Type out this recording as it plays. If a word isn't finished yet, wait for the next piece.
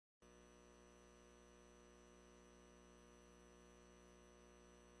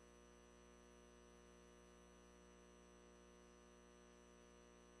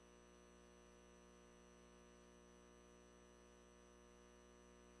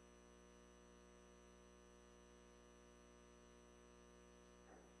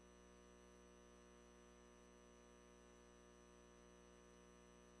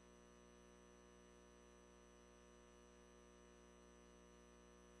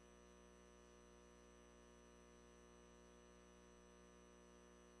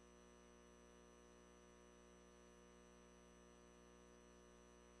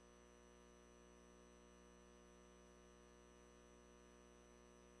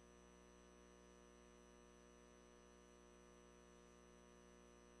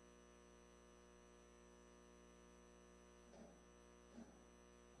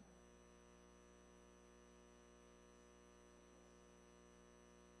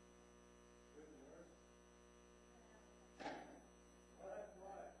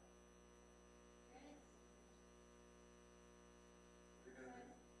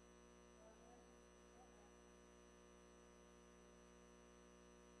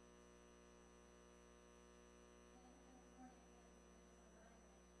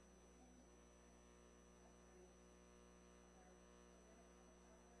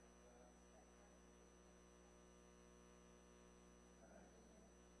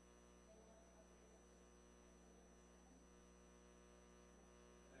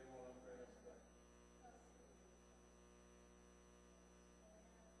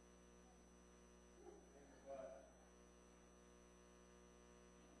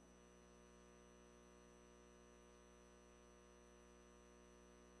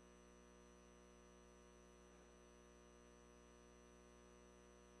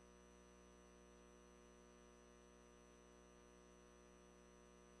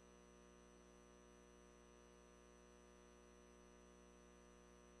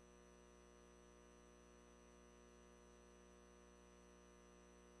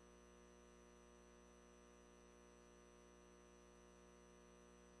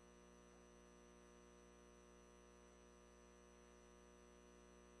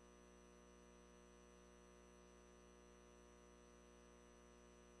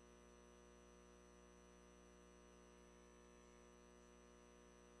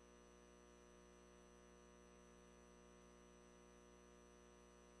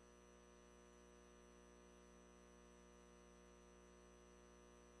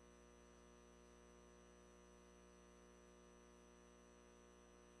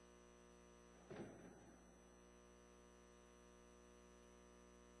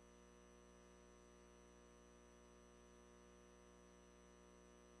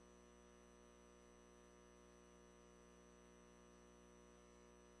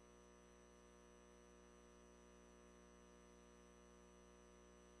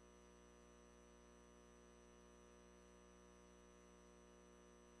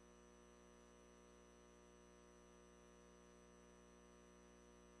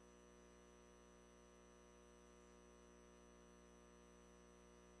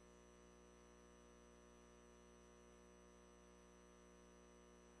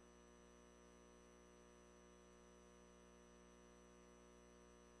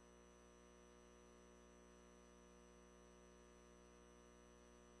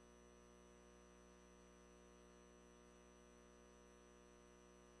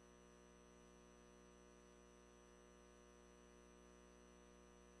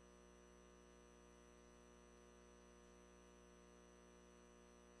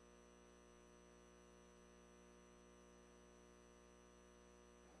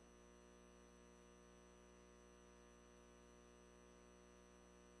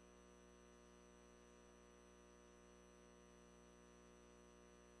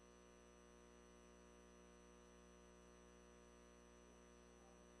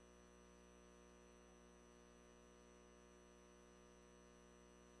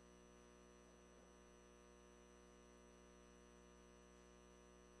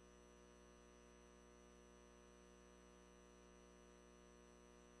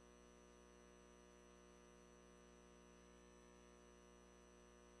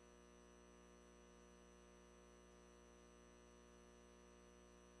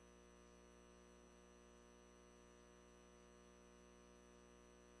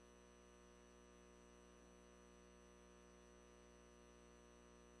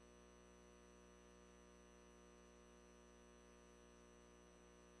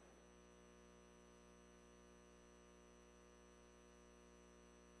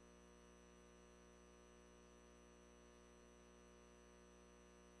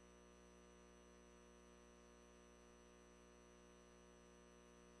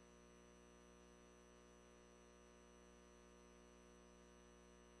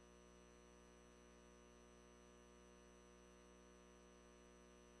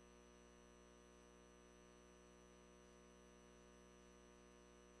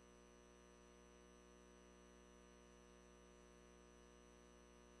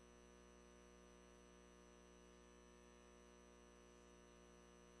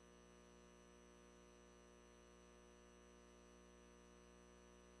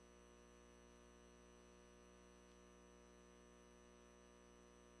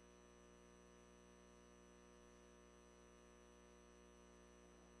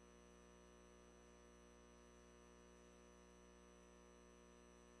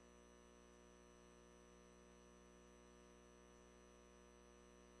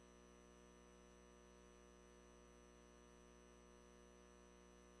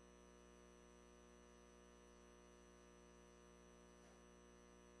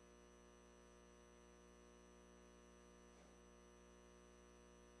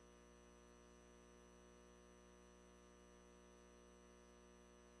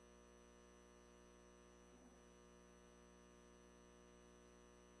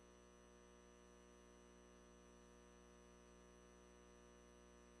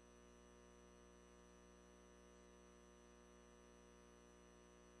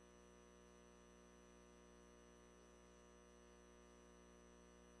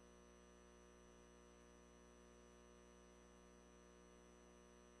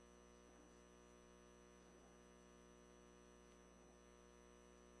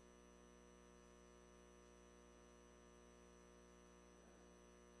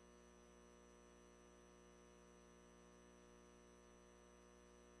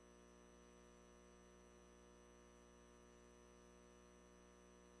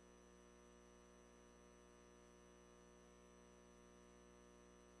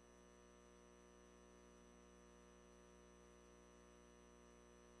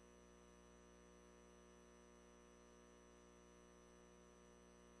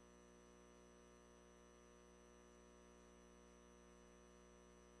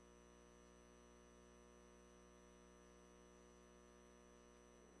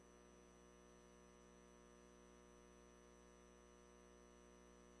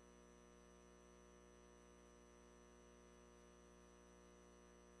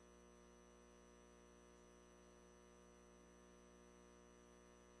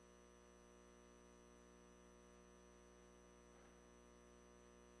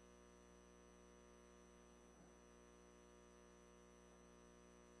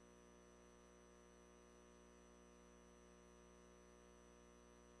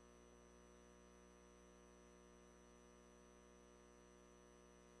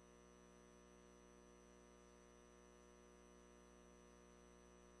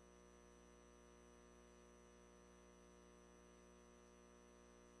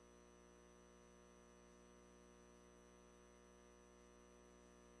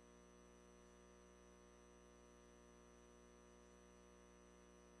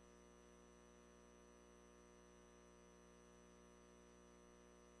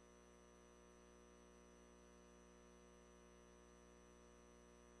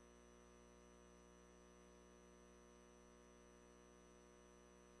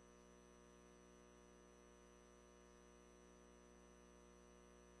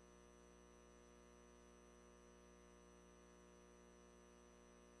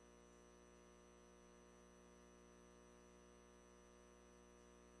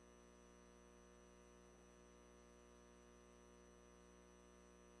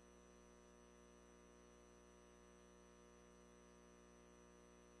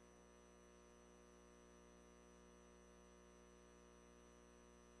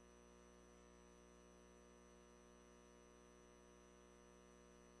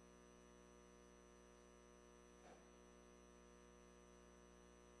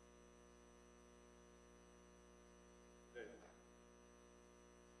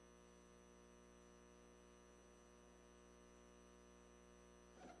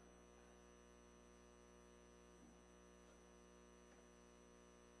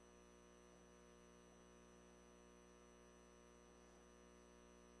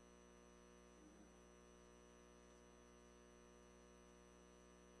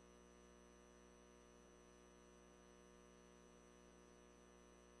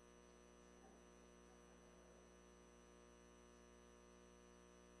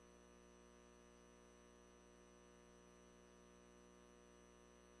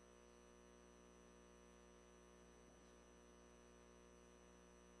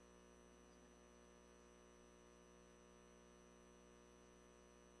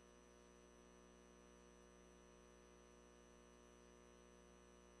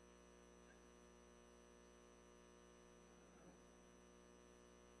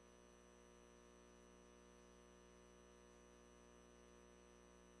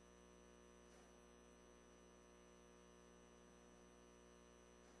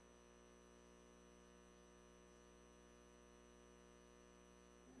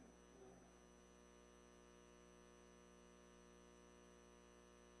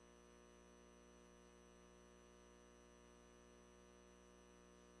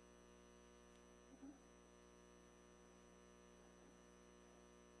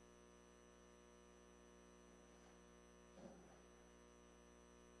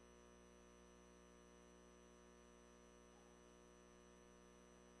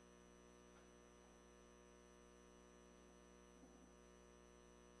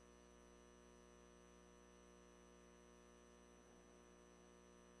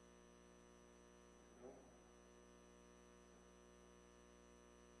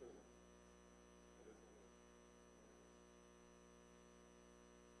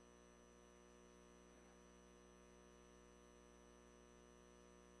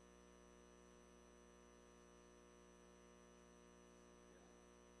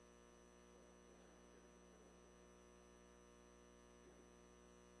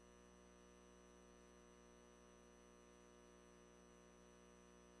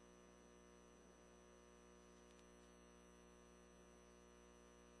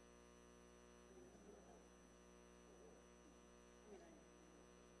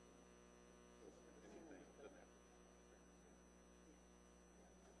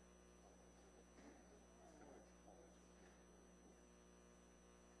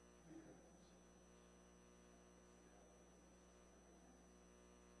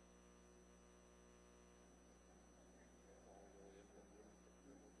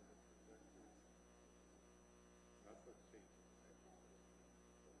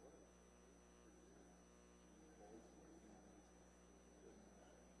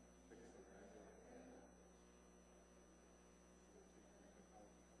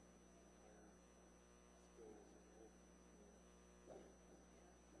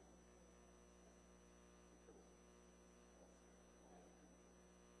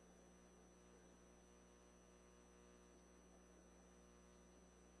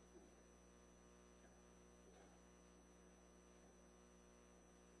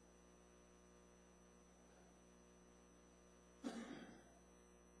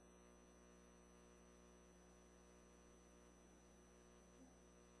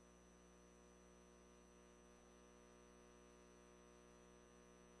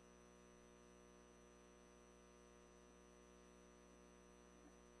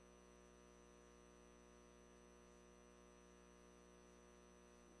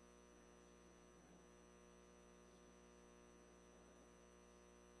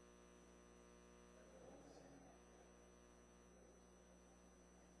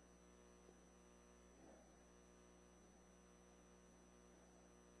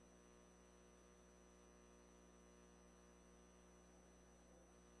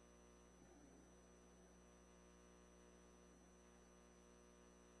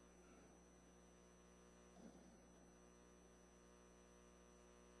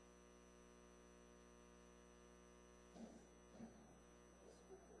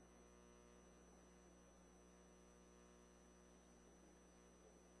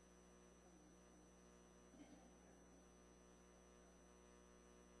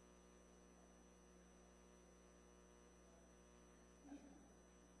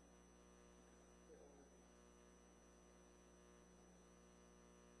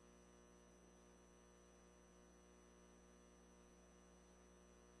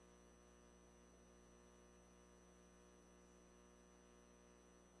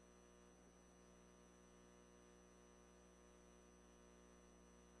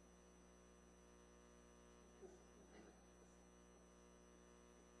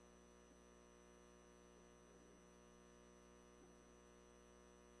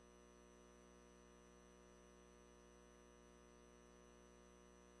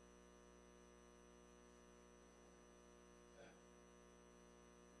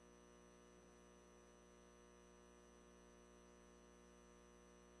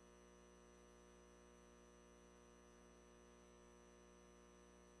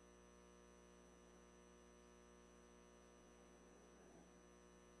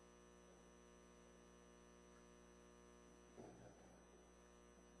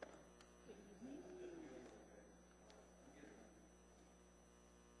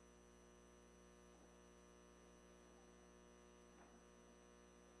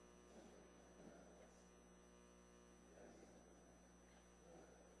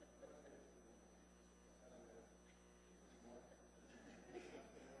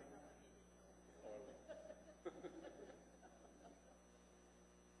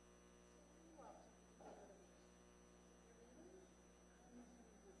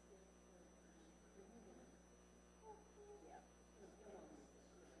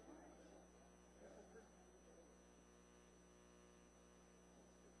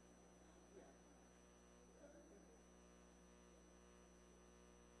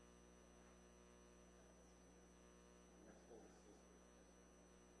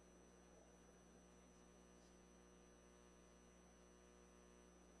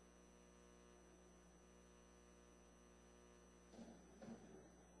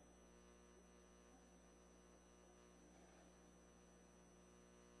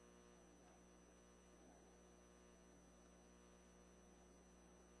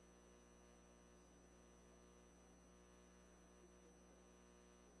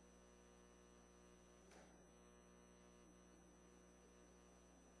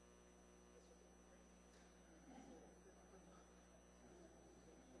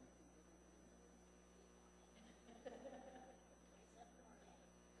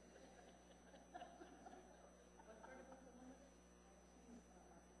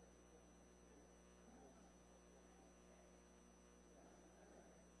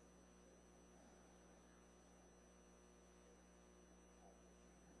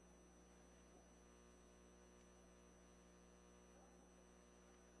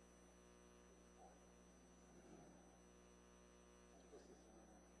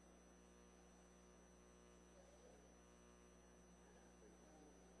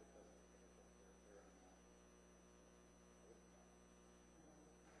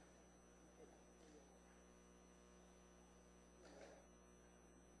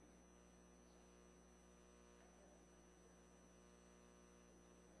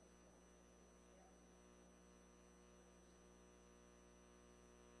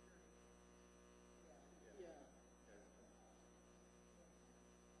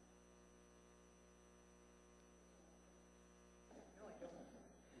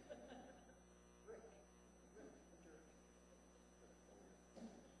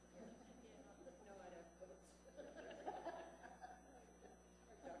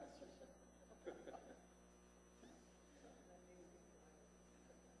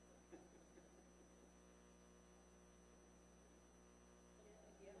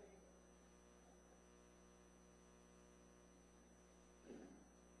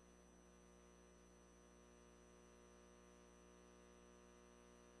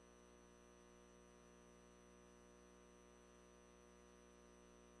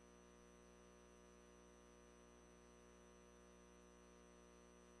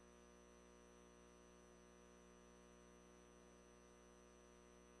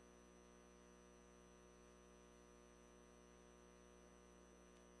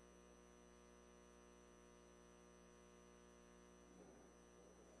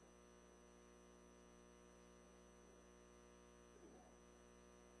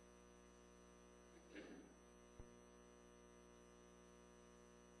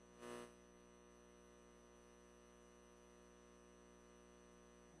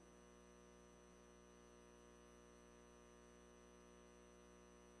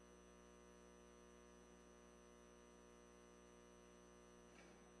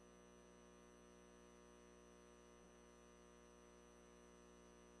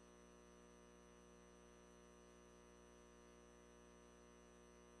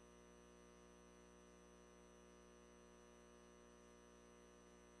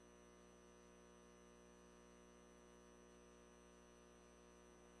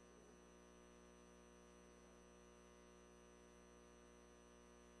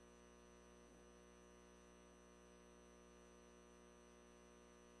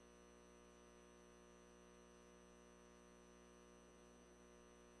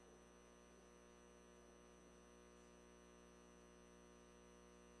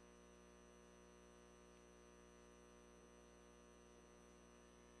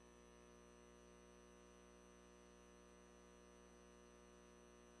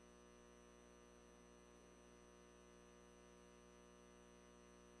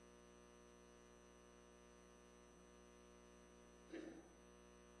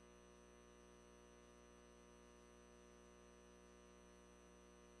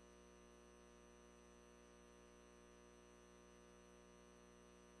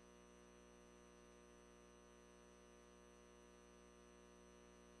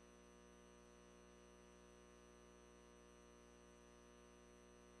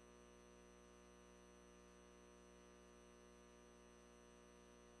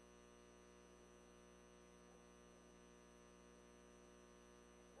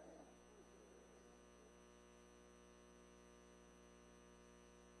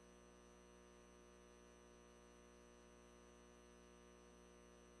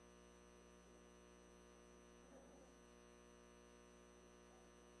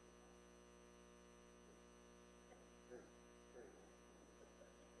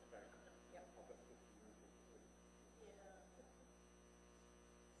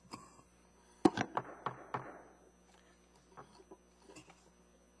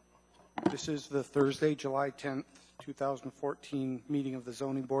This is the Thursday, July 10th, 2014 meeting of the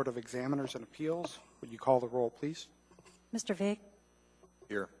Zoning Board of Examiners and Appeals. Would you call the roll, please? Mr. Vig?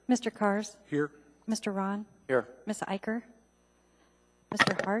 Here. Mr. Kars? Here. Mr. Ron? Here. Ms. Eicher?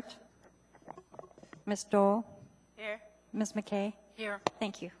 Mr. Hart? Ms. Dole? Here. Ms. McKay? Here.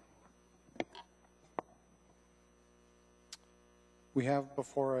 Thank you. We have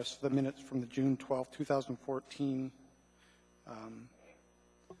before us the minutes from the June 12th, 2014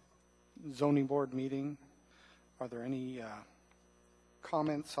 Zoning Board meeting. Are there any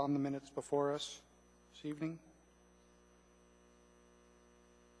comments on the minutes before us this evening?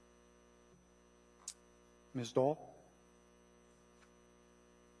 Ms. Dole?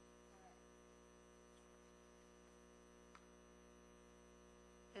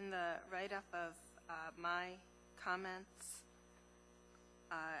 In the write-up of my comments,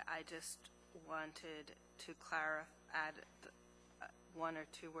 I just wanted to add one or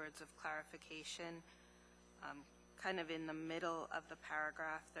two words of clarification. Kind of in the middle of the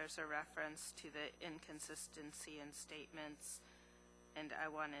paragraph, there's a reference to the inconsistency in statements, and I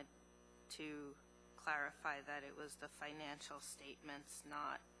wanted to clarify that it was the financial statements,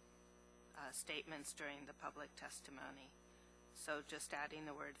 not statements during the public testimony. So just adding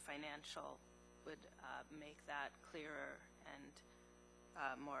the word financial would make that clearer and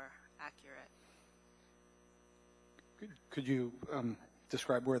more accurate. Could you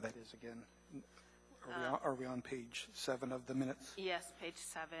describe where that is again? Are we on page 7 of the minutes? Yes, page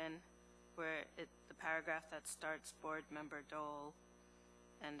 7, where the paragraph that starts Board Member Dole,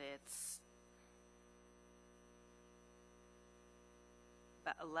 and it's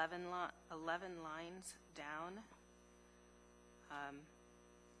about 11 lines down.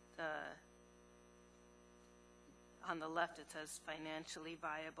 On the left it says financially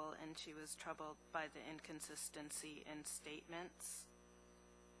viable, and she was troubled by the inconsistency in statements.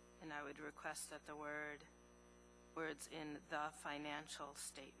 And I would request that the words in the financial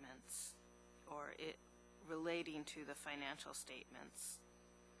statements, or it relating to the financial statements,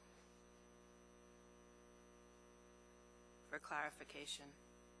 for clarification.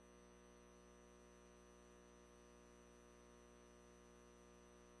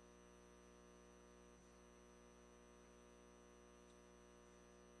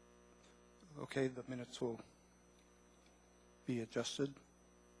 Okay, the minutes will be adjusted.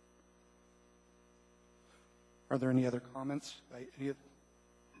 Are there any other comments?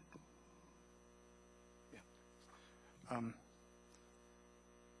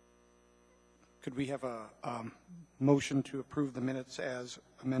 Could we have a motion to approve the minutes as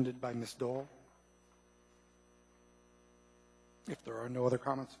amended by Ms. Dole? If there are no other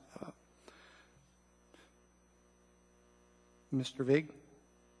comments. Mr. Vig?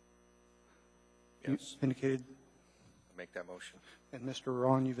 Yes. You've indicated. Make that motion. And Mr.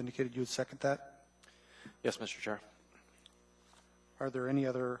 Ron, you've indicated you would second that? Yes, Mr. Chair. Are there any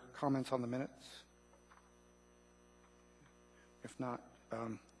other comments on the minutes? If not,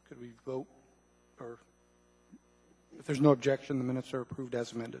 could we vote? Or if there's no objection, the minutes are approved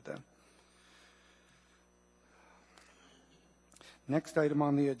as amended then. Next item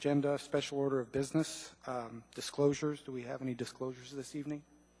on the agenda, special order of business, disclosures. Do we have any disclosures this evening?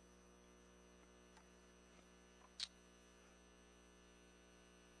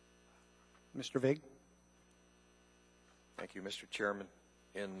 Mr. Vig? Thank you, Mr. Chairman.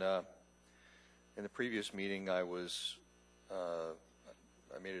 In the previous meeting, I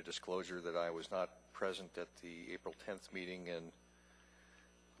made a disclosure that I was not present at the April 10th meeting and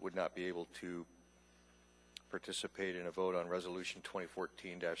would not be able to participate in a vote on Resolution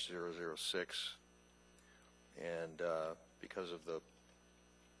 2014-006. And because of the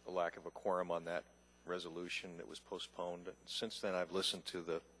lack of a quorum on that resolution, it was postponed. Since then, I've listened to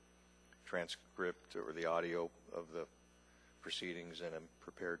the transcript or the audio of the proceedings, and I'm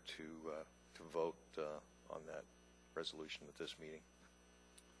prepared to vote on that resolution at this meeting.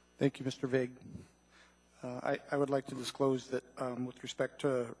 Thank you, Mr. Vig. I would like to disclose that with respect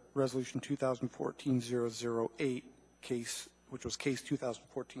to Resolution 2014-008 case, which was case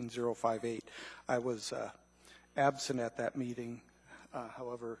 2014-058, I was absent at that meeting.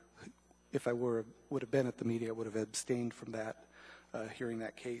 However, if I would have been at the meeting, I would have abstained from that, hearing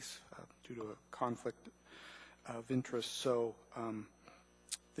that case due to a conflict of interest. So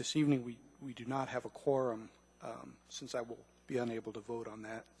this evening we do not have a quorum since I will be unable to vote on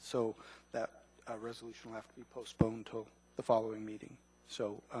that. So that resolution will have to be postponed till the following meeting.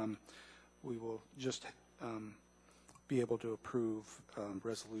 So we will just be able to approve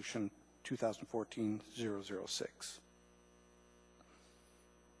Resolution 2014-006.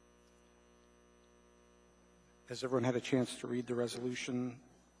 Has everyone had a chance to read the resolution?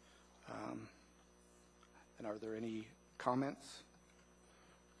 And are there any comments?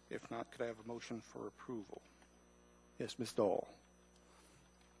 If not, could I have a motion for approval? Yes, Ms. Dole.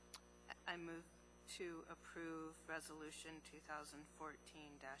 I move to approve Resolution 2014-006.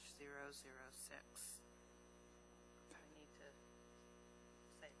 Do I need to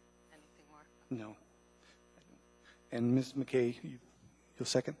say anything more? No. And Ms. McKay, you'll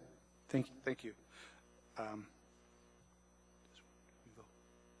second? Thank you.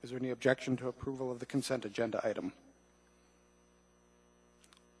 Is there any objection to approval of the consent agenda item?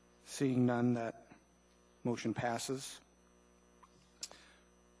 Seeing none, that motion passes.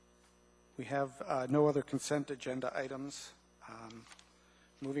 We have no other consent agenda items.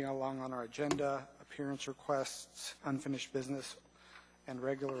 Moving along on our agenda, appearance requests, unfinished business, and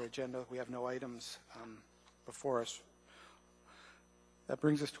regular agenda, we have no items before us. That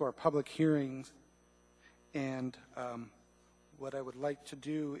brings us to our public hearings, and what I would like to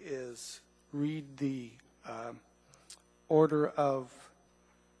do is read the order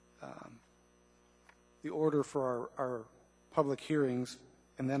for our public hearings,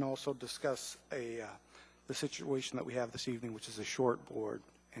 and then also discuss the situation that we have this evening, which is a short board,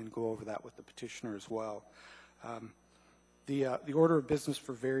 and go over that with the petitioner as well. The order of business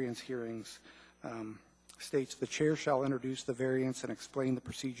for variance hearings states the chair shall introduce the variance and explain the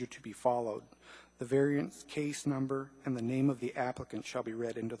procedure to be followed. The variance case number and the name of the applicant shall be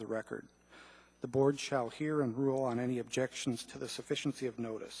read into the record. The board shall hear and rule on any objections to the sufficiency of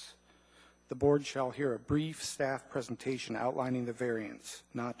notice. The board shall hear a brief staff presentation outlining the variance,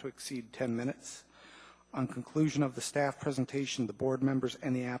 not to exceed 10 minutes. On conclusion of the staff presentation, the board members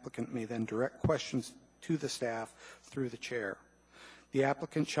and the applicant may then direct questions to the staff through the chair. The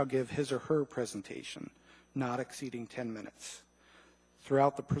applicant shall give his or her presentation, not exceeding 10 minutes.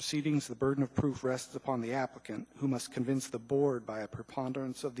 Throughout the proceedings, the burden of proof rests upon the applicant, who must convince the board by a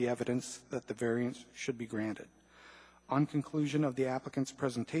preponderance of the evidence that the variance should be granted. On conclusion of the applicant's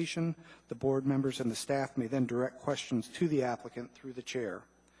presentation, the board members and the staff may then direct questions to the applicant through the chair.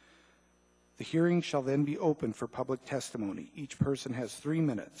 The hearing shall then be open for public testimony. Each person has 3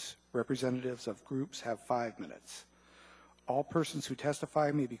 minutes. Representatives of groups have 5 minutes. All persons who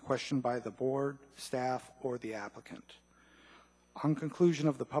testify may be questioned by the board, staff, or the applicant. On conclusion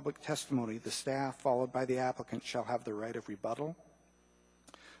of the public testimony, the staff, followed by the applicant, shall have the right of rebuttal.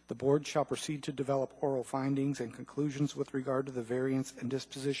 The board shall proceed to develop oral findings and conclusions with regard to the variance and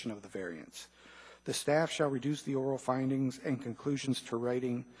disposition of the variance. The staff shall reduce the oral findings and conclusions to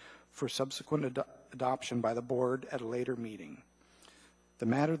writing for subsequent adoption by the board at a later meeting. The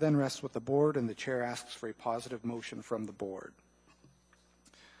matter then rests with the board, and the chair asks for a positive motion from the board.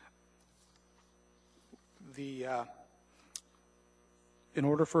 In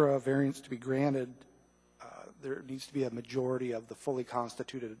order for a variance to be granted, there needs to be a majority of the fully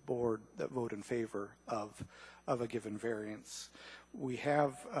constituted board that vote in favor of a given variance. We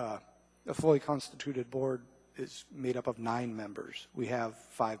have a fully constituted board is made up of 9 members. We have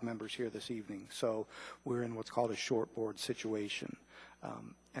 5 members here this evening, so we're in what's called a short board situation.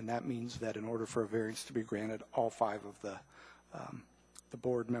 And that means that in order for a variance to be granted, all 5 of the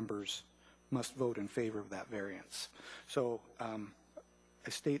board members must vote in favor of that variance. So I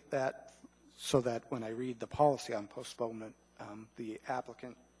state that so that when I read the policy on postponement, the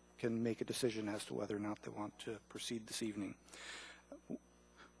applicant can make a decision as to whether or not they want to proceed this evening.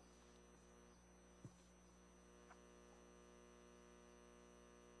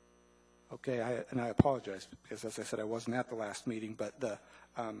 Okay, I apologize because, as I said, I wasn't at the last meeting, but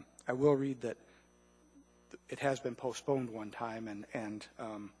I will read that it has been postponed one time, and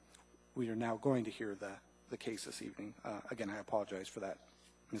we are now going to hear the case this evening. Again, I apologize for that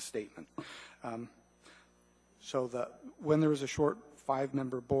misstatement. When there is a short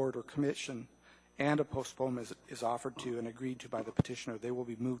 5-member board or commission and a postponement is offered to and agreed to by the petitioner, they will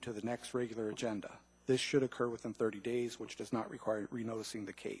be moved to the next regular agenda. This should occur within 30 days, which does not require renoticing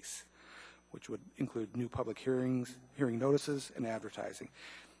the case, which would include new public hearings, hearing notices, and advertising.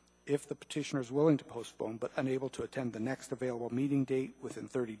 If the petitioner is willing to postpone but unable to attend the next available meeting date within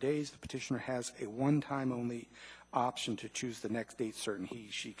 30 days, the petitioner has a one-time only option to choose the next date certain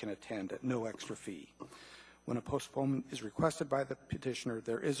she can attend at no extra fee. When a postponement is requested by the petitioner,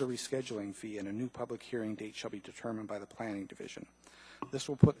 there is a rescheduling fee, and a new public hearing date shall be determined by the Planning Division. This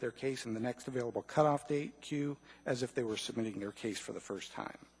will put their case in the next available cutoff date queue as if they were submitting their case for the first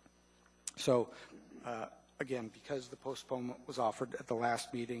time. So, again, because the postponement was offered at the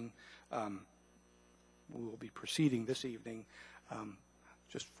last meeting, we will be proceeding this evening.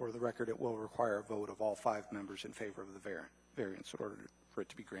 Just for the record, it will require a vote of all 5 members in favor of the variance in order for it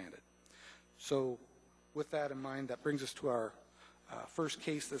to be granted. So, with that in mind, that brings us to our First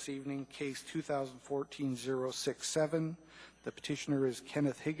case this evening, case 2014-067. The petitioner is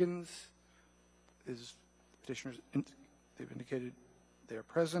Kenneth Higgins. They've indicated they are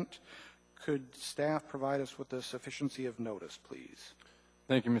present. Could staff provide us with the sufficiency of notice, please?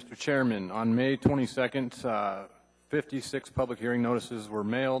 Thank you, Mr. Chairman. On May 22nd, 56 public hearing notices were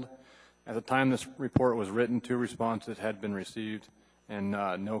mailed. At the time this report was written, 2 responses had been received, and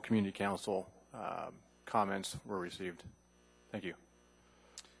no community council comments were received. Thank you.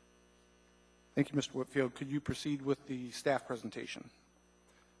 Thank you, Mr. Whitfield. Could you proceed with the staff presentation?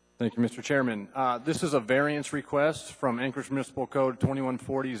 Thank you, Mr. Chairman. This is a variance request from Anchorage Municipal Code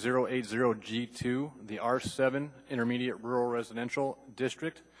 2140-080G2, the R7 Intermediate Rural Residential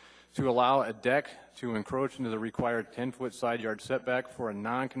District, to allow a deck to encroach into the required 10-foot side yard setback for a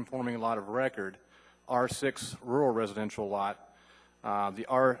non-conforming lot of record, R6 Rural Residential Lot. The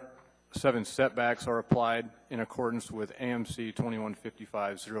R7 setbacks are applied in accordance with AMC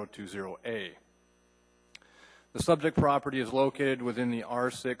 2155-020A. The subject property is located within the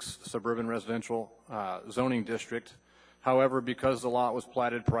R6 Suburban Residential Zoning District. However, because the lot was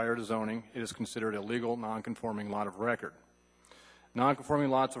platted prior to zoning, it is considered a legal non-conforming lot of record. Non-conforming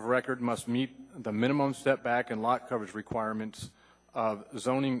lots of record must meet the minimum setback and lot coverage requirements of the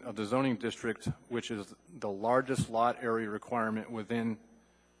zoning district, which is the largest lot area requirement within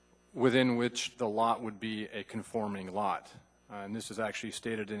which the lot would be a conforming lot. And this is actually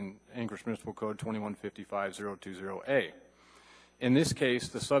stated in Anchorage Municipal Code 2155-020A. In this case,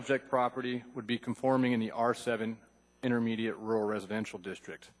 the subject property would be conforming in the R7 Intermediate Rural Residential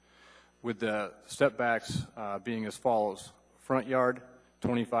District, with the setbacks being as follows: front yard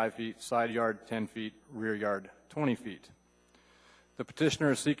 25 feet, side yard 10 feet, rear yard 20 feet. The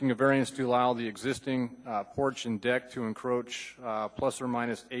petitioner is seeking a variance to allow the existing porch and deck to encroach plus or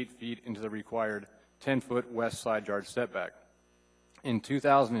minus 8 feet into the required 10-foot west side yard setback. In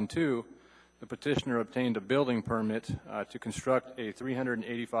 2002, the petitioner obtained a building permit to construct a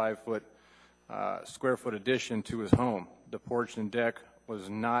 385-foot square foot addition to his home. The porch and deck was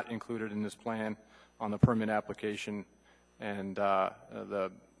not included in this plan on the permit application, and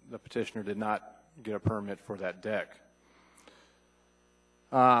the petitioner did not get a permit for that deck.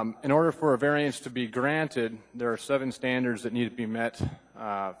 In order for a variance to be granted, there are 7 standards that need to be met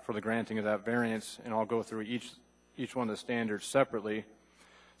for the granting of that variance, and I'll go through each one of the standards separately.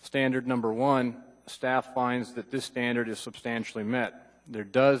 Standard number 1, staff finds that this standard is substantially met. There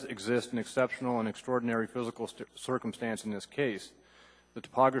does exist an exceptional and extraordinary physical circumstance in this case. The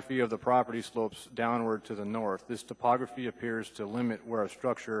topography of the property slopes downward to the north. This topography appears to limit where a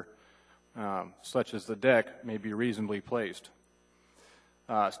structure such as the deck may be reasonably placed.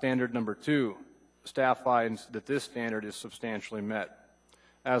 Standard number 2, staff finds that this standard is substantially met.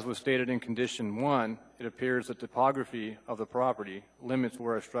 As was stated in condition 1, it appears that topography of the property limits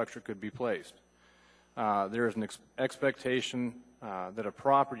where a structure could be placed. There is an expectation that a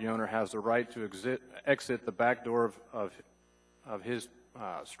property owner has the right to exit the back door of his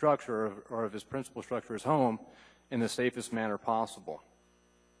structure or of his principal structure, his home, in the safest manner possible.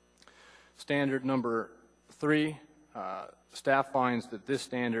 Standard number 3, staff finds that this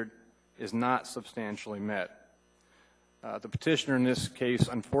standard is not substantially met. The petitioner in this case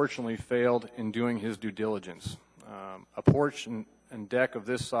unfortunately failed in doing his due diligence. A porch and deck of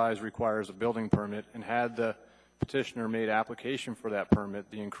this size requires a building permit, and had the petitioner made application for that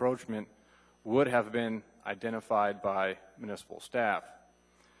permit, the encroachment would have been identified by municipal staff.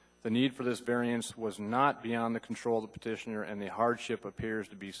 The need for this variance was not beyond the control of the petitioner, and the hardship appears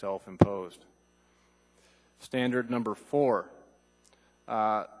to be self-imposed. Standard number 4,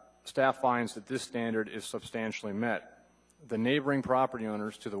 staff finds that this standard is substantially met. The neighboring property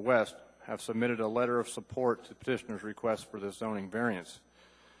owners to the west have submitted a letter of support to the petitioner's request for this zoning variance.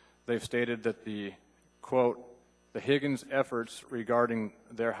 They've stated that the, quote, "The Higgins efforts regarding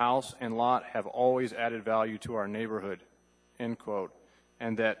their house and lot have always added value to our neighborhood," end quote,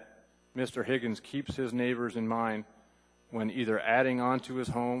 and that Mr. Higgins keeps his neighbors in mind when either adding on to his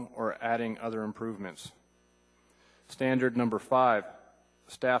home or adding other improvements. Standard number 5,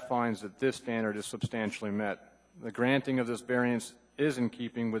 staff finds that this standard is substantially met. The granting of this variance is in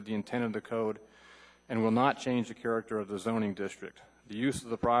keeping with the intent of the code and will not change the character of the zoning district. The use of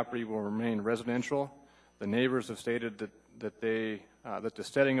the property will remain residential. The neighbors have stated that the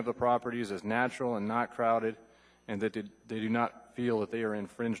setting of the properties is natural and not crowded, and that they do not feel that they are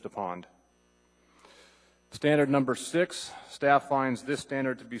infringed upon. Standard number 6, staff finds this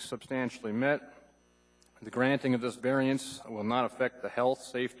standard to be substantially met. The granting of this variance will not affect the health,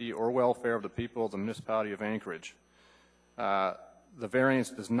 safety, or welfare of the people of the municipality of Anchorage. The variance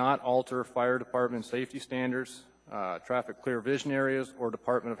does not alter fire department safety standards. traffic clear vision areas or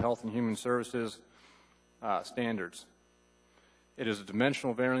Department of Health and Human Services standards. It is a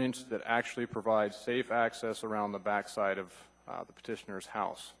dimensional variance that actually provides safe access around the backside of the petitioner's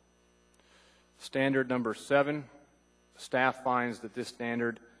house. Standard number 7, staff finds that this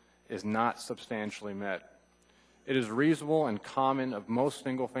standard is not substantially met. It is reasonable and common of most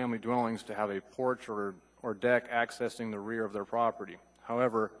single-family dwellings to have a porch or deck accessing the rear of their property.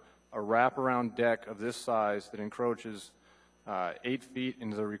 However, a wraparound deck of this size that encroaches 8 feet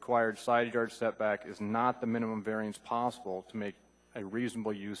into the required side yard setback is not the minimum variance possible to make a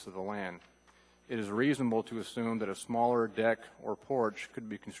reasonable use of the land. It is reasonable to assume that a smaller deck or porch could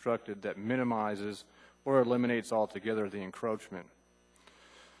be constructed that minimizes or eliminates altogether the encroachment.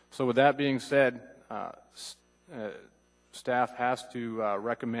 So with that being said, staff has to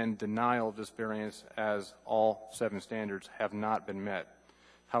recommend denial of this variance as all 7 standards have not been met.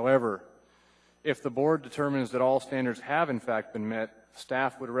 However, if the board determines that all standards have in fact been met,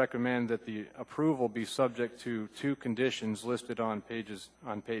 staff would recommend that the approval be subject to 2 conditions listed on page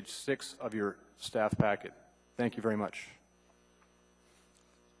 6 of your staff packet. Thank you very much.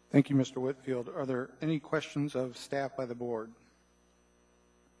 Thank you, Mr. Whitfield. Are there any questions of staff by the board?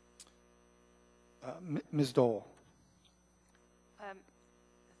 Ms. Dole.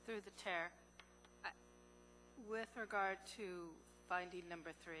 Through the chair, with regard to finding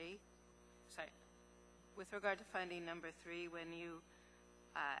number 3, when you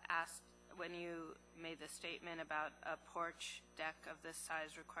made the statement about a porch deck of this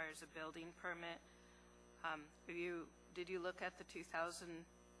size requires a building permit, did you look at the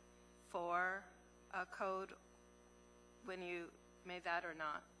 2004 code when you made that or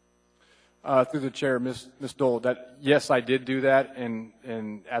not? Through the chair, Ms. Dole, yes, I did do that,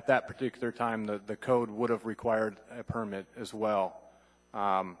 and at that particular time, the code would have required a permit as well.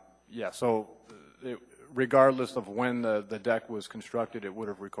 So regardless of when the deck was constructed, it would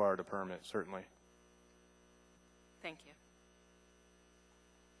have required a permit, certainly. Thank you.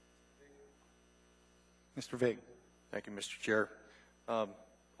 Mr. Vig. Thank you, Mr. Chair.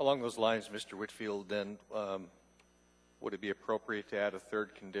 Along those lines, Mr. Whitfield, then would it be appropriate to add a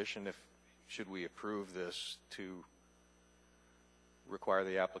 3rd condition should we approve this to require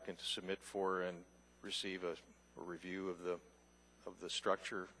the applicant to submit for and receive a review of the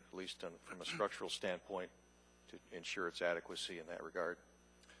structure, at least from a structural standpoint, to ensure its adequacy in that regard?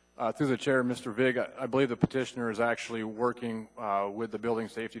 Through the chair, Mr. Vig, I believe the petitioner is actually working with the Building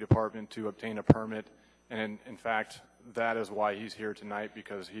Safety Department to obtain a permit, and in fact, that is why he's here tonight,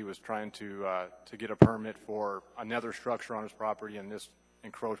 because he was trying to get a permit for another structure on his property, and this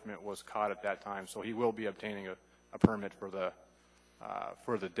encroachment was caught at that time. So he will be obtaining a permit for the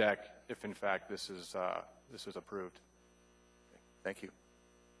deck if in fact this is approved. Thank you.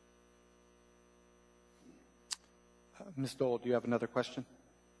 Ms. Dole, do you have another question?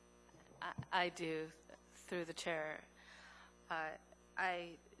 I do, through the chair.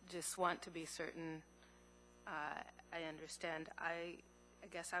 I just want to be certain I understand. I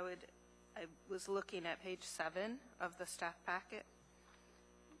guess I was looking at page 7 of the staff packet,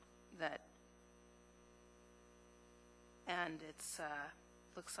 and it's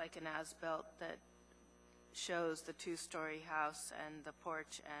looks like an as-built that shows the 2-story house and the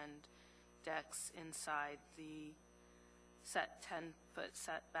porch and decks inside the 10-foot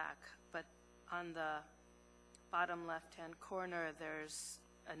setback. But on the bottom left-hand corner, there's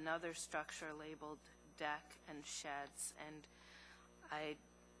another structure labeled deck and sheds, and I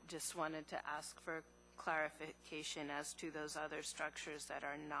just wanted to ask for clarification as to those other structures that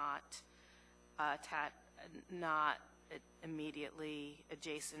are not immediately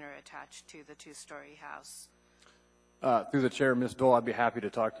adjacent or attached to the 2-story house. Through the chair, Ms. Dole, I'd be happy to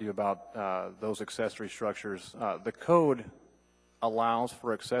talk to you about those accessory structures. The code allows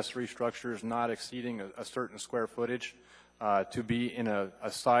for accessory structures not exceeding a certain square footage to be in a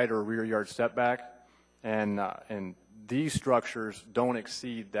side or rear yard setback, and these structures don't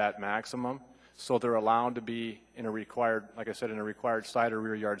exceed that maximum, so they're allowed to be in a required, like I said, in a required side or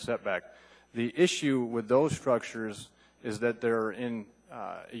rear yard setback. The issue with those structures is that they're in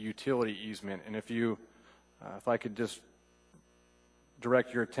a utility easement, and if I could just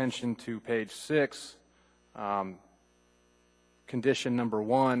direct your attention to page 6, condition number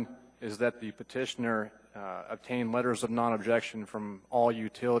 1 is that the petitioner obtain letters of non-objection from all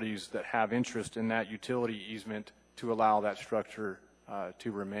utilities that have interest in that utility easement to allow that structure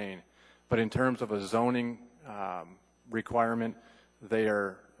to remain. But in terms of a zoning requirement, they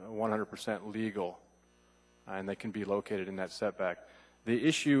are 100% legal, and they can be located in that setback. The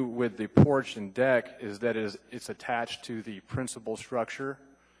issue with the porch and deck is that it's attached to the principal structure,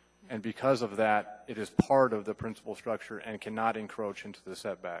 and because of that, it is part of the principal structure and cannot encroach into the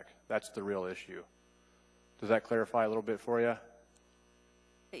setback. That's the real issue. Does that clarify a little bit for you?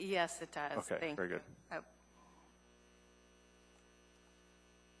 Yes, it does. Okay, Thank very you. good.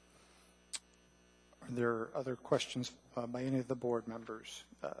 Are there other questions by any of the board members?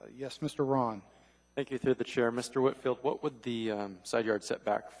 Yes, Mr. Ron. Thank you, through the chair. Mr. Whitfield, what would the side yard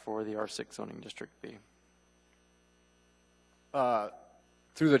setback for the R6 zoning district be?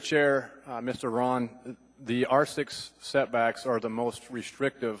 Through the chair, Mr. Ron, the R6 setbacks are the most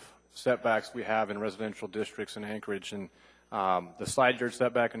restrictive setbacks we have in residential districts in Anchorage, and the side yard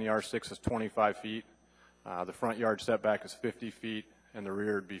setback in the R6 is 25 feet. The front yard setback is 50 feet, and the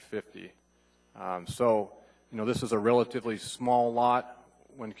rear would be 50. So, this is a relatively small lot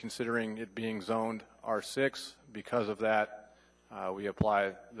when considering it being zoned R6. Because of that, we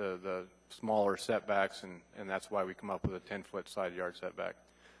apply the smaller setbacks, and that's why we come up with a 10-foot side yard setback.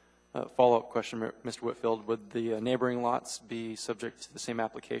 Follow-up question, Mr. Whitfield. Would the neighboring lots be subject to the same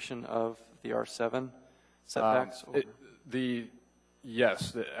application of the R7 setbacks?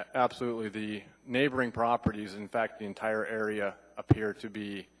 Yes, absolutely. The neighboring properties, in fact, the entire area appear to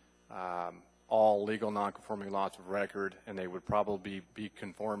be all legal non-conforming lots of record, and they would probably be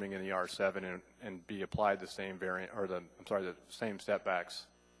conforming in the R7 and be applied the same variant, or the same setbacks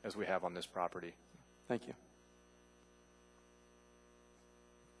as we have on this property. Thank you.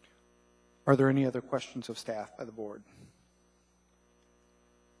 Are there any other questions of staff by the board?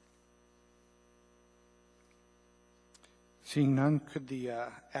 Seeing none, could the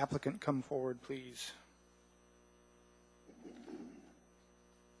applicant come forward, please?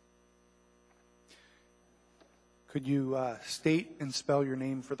 Could you state and spell your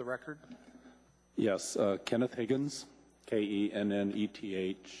name for the record? Yes, Kenneth Higgins,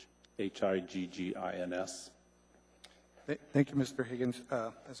 Kennethhiggins. Thank you, Mr. Higgins.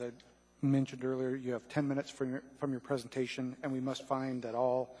 As I mentioned earlier, you have 10 minutes from your presentation, and we must find that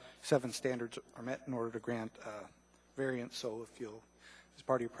all 7 standards are met in order to grant variance. So if you'll, as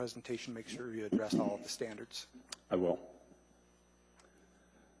part of your presentation, make sure you address all of the standards. I will.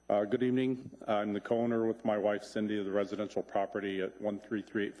 Good evening. I'm the co-owner with my wife Cindy of the residential property at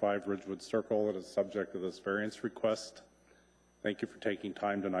 13385 Ridgewood Circle that is subject to this variance request. Thank you for taking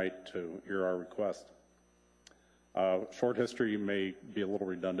time tonight to hear our request. Short history may be a little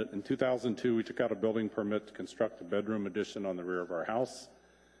redundant. In 2002, we took out a building permit to construct a bedroom addition on the rear of our house.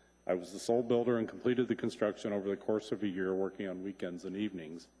 I was the sole builder and completed the construction over the course of a year, working on weekends and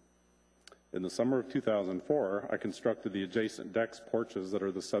evenings. In the summer of 2004, I constructed the adjacent decks porches that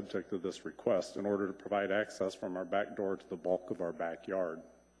are the subject of this request in order to provide access from our back door to the bulk of our backyard.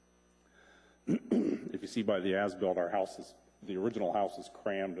 If you see by the as-built, the original house is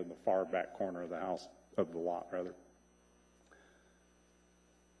crammed in the far back corner of the house, of the lot, rather.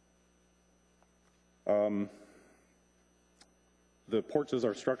 The porches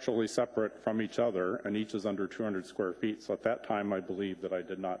are structurally separate from each other, and each is under 200 square feet. So at that time, I believed that I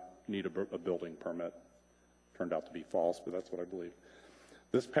did not need a building permit. Turned out to be false, but that's what I believe.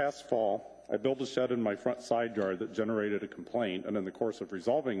 This past fall, I built a shed in my front side yard that generated a complaint, and in the course of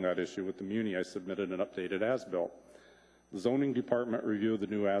resolving that issue with the Muni, I submitted an updated as-built. The zoning department review of the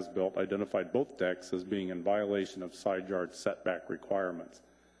new as-built identified both decks as being in violation of side yard setback requirements.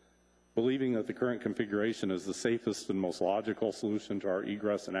 Believing that the current configuration is the safest and most logical solution to our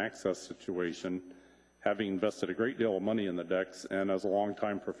egress and access situation, having invested a great deal of money in the decks, and as a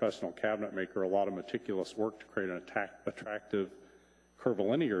longtime professional cabinet maker, a lot of meticulous work to create an attractive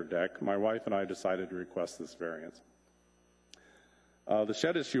curvilinear deck, my wife and I decided to request this variance. The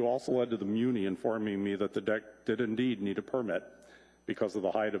shed issue also led to the Muni informing me that the deck did indeed need a permit because of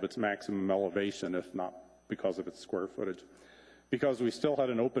the height of its maximum elevation, if not because of its square footage. Because we still had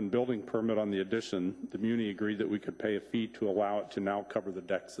an open building permit on the addition, the Muni agreed that we could pay a fee to allow it to now cover the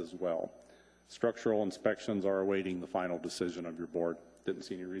decks as well. Structural inspections are awaiting the final decision of your board. Didn't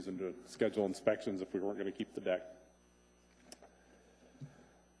see any reason to schedule inspections if we weren't going to keep the deck.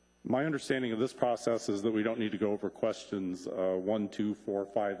 My understanding of this process is that we don't need to go over questions 1, 2, 4,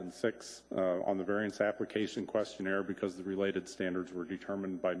 5, and 6 on the variance application questionnaire because the related standards were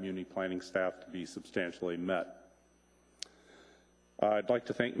determined by Muni planning staff to be substantially met. I'd like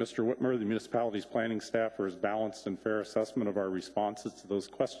to thank Mr. Whitmer, the municipality's planning staff, for his balanced and fair assessment of our responses to those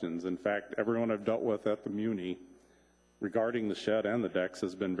questions. In fact, everyone I've dealt with at the Muni regarding the shed and the decks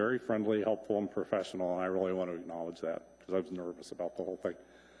has been very friendly, helpful, and professional, and I really want to acknowledge that because I was nervous about the whole thing.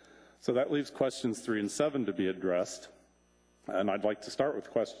 So that leaves questions 3 and 7 to be addressed, and I'd like to start with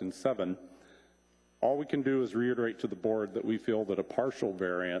question 7. All we can do is reiterate to the board that we feel that a partial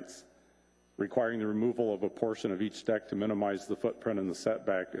variance Requiring the removal of a portion of each deck to minimize the footprint in the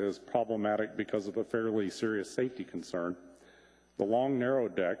setback is problematic because of a fairly serious safety concern. The long, narrow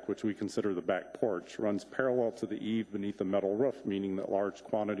deck, which we consider the back porch, runs parallel to the eave beneath a metal roof, meaning that large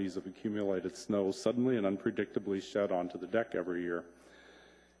quantities of accumulated snow suddenly and unpredictably shed onto the deck every year.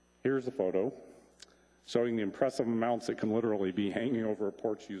 Here's a photo showing the impressive amounts that can literally be hanging over a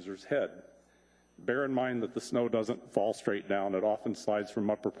porch user's head. Bear in mind that the snow doesn't fall straight down. It often slides from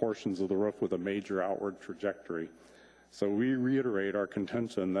upper portions of the roof with a major outward trajectory. So we reiterate our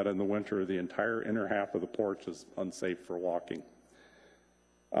contention that in the winter, the entire inner half of the porch is unsafe for walking.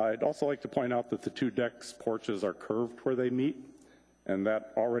 I'd also like to point out that the two decks' porches are curved where they meet, and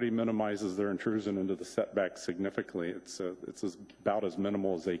that already minimizes their intrusion into the setback significantly. It's about as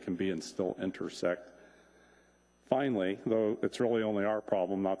minimal as they can be and still intersect. Finally, though it's really only our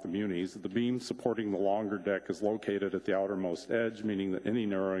problem, not the Muni's, the beam supporting the longer deck is located at the outermost edge, meaning that any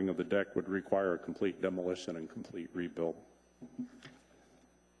narrowing of the deck would require a complete demolition and complete rebuild.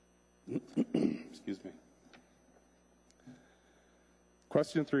 Excuse me.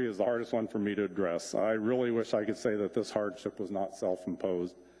 Question 3 is the hardest one for me to address. I really wish I could say that this hardship was not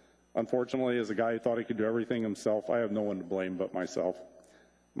self-imposed. Unfortunately, as a guy who thought he could do everything himself, I have no one to blame but myself.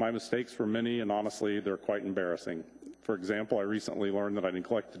 My mistakes were many, and honestly, they're quite embarrassing. For example, I recently learned that I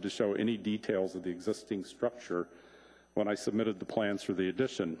neglected to show any details of the existing structure when I submitted the plans for the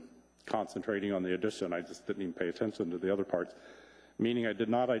addition. Concentrating on the addition, I just didn't even pay attention to the other parts, meaning I did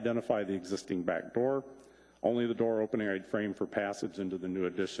not identify the existing back door, only the door opening I'd framed for passage into the new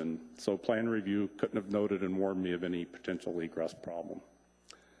addition. So plan review couldn't have noted and warned me of any potential egress problem.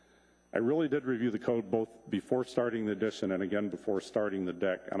 I really did review the code both before starting the addition and again before starting the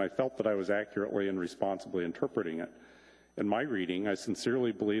deck, and I felt that I was accurately and responsibly interpreting it. In my reading, I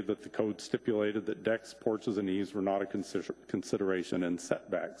sincerely believe that the code stipulated that decks, porches, and eaves were not a consideration in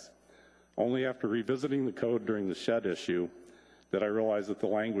setbacks. Only after revisiting the code during the shed issue did I realize that the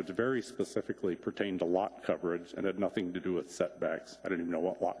language very specifically pertained to lot coverage and had nothing to do with setbacks. I didn't even know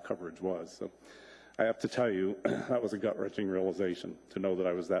what lot coverage was. So I have to tell you, that was a gut-wrenching realization to know that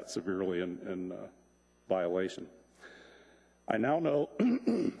I was that severely in violation. I now know,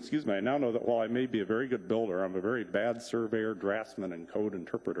 excuse me, I now know that while I may be a very good builder, I'm a very bad surveyor, draftsman, and code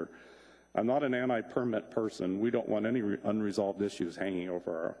interpreter. I'm not an anti-permit person. We don't want any unresolved issues hanging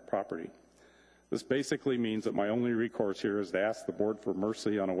over our property. This basically means that my only recourse here is to ask the board for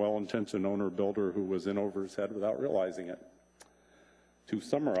mercy on a well-intentioned owner-builder who was in over his head without realizing it. To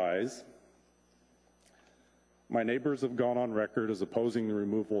summarize, my neighbors have gone on record as opposing the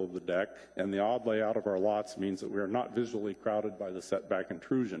removal of the deck, and the odd layout of our lots means that we are not visually crowded by the setback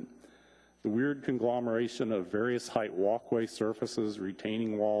intrusion. The weird conglomeration of various height walkway surfaces,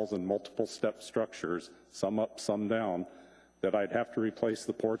 retaining walls, and multiple step structures, some up, some down, that I'd have to replace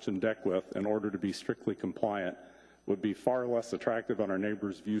the porch and deck with in order to be strictly compliant would be far less attractive on our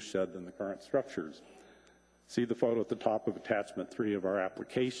neighbor's view shed than the current structures. See the photo at the top of attachment 3 of our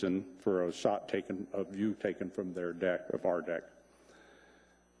application for a view taken from their deck, of our deck.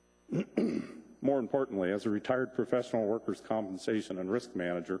 More importantly, as a retired professional workers' compensation and risk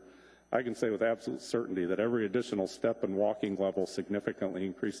manager, I can say with absolute certainty that every additional step and walking level significantly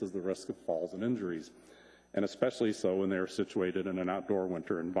increases the risk of falls and injuries, and especially so when they are situated in an outdoor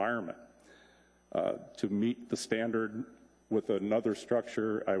winter environment. To meet the standard with another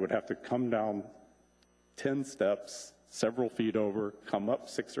structure, I would have to come down 10 steps, several feet over, come up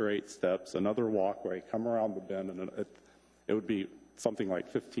 6 or 8 steps, another walkway, come around the bend, and it would be something like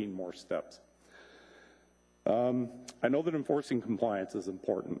 15 more steps. I know that enforcing compliance is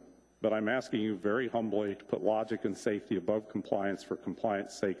important, but I'm asking you very humbly to put logic and safety above compliance for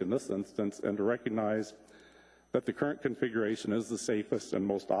compliance sake in this instance, and to recognize that the current configuration is the safest and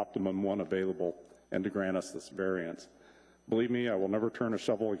most optimum one available, and to grant us this variance. Believe me, I will never turn a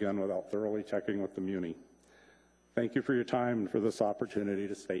shovel again without thoroughly checking with the Muni. Thank you for your time and for this opportunity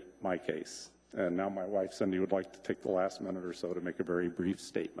to state my case. And now my wife, Cindy, would like to take the last minute or so to make a very brief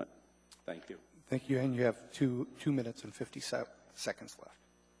statement. Thank you. Thank you, and you have 2 minutes and 50 seconds left.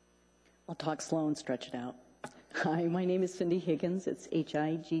 I'll talk slow and stretch it out. Hi, my name is Cindy Higgins. It's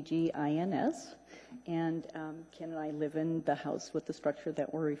Higgins. And Ken and I live in the house with the structure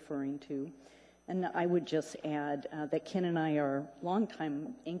that we're referring to. And I would just add that Ken and I are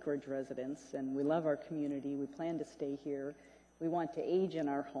longtime Anchorage residents, and we love our community. We plan to stay here. We want to age in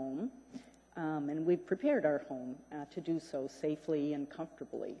our home, and we've prepared our home to do so safely and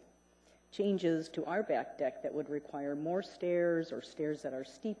comfortably. Changes to our back deck that would require more stairs or stairs that are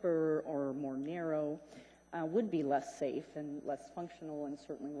steeper or more narrow would be less safe and less functional and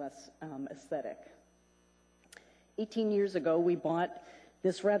certainly less aesthetic. 18 years ago, we bought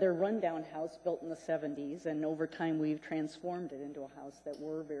This rather rundown house built in the 70s, and over time we've transformed it into a house that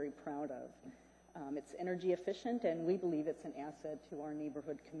we're very proud of. It's energy efficient, and we believe it's an asset to our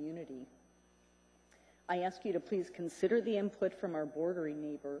neighborhood community. I ask you to please consider the input from our bordering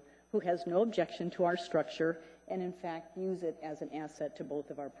neighbor who has no objection to our structure and in fact use it as an asset to both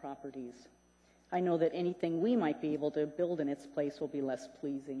of our properties. I know that anything we might be able to build in its place will be less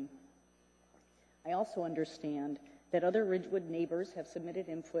pleasing. I also understand that other Ridgewood neighbors have submitted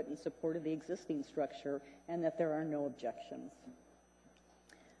input in support of the existing structure and that there are no objections.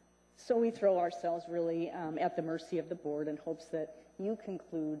 So we throw ourselves really at the mercy of the board in hopes that you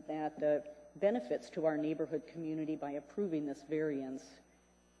conclude that the benefits to our neighborhood community by approving this variance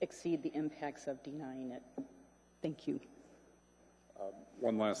exceed the impacts of denying it. Thank you.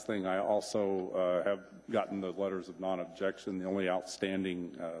 One last thing, I also have gotten the letters of non-objection. The only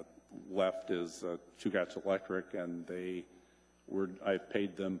outstanding left is Chugach Electric, and I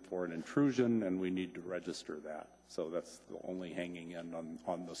paid them for an intrusion, and we need to register that. So that's the only hanging in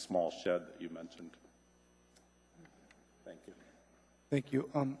on the small shed that you mentioned. Thank you. Thank you.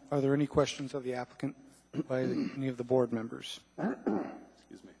 Are there any questions of the applicant by any of the board members?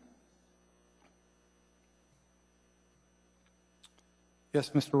 Excuse me.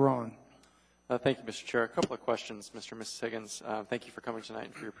 Yes, Mr. Ron. Thank you, Mr. Chair. A couple of questions, Mr. and Mrs. Higgins. Thank you for coming tonight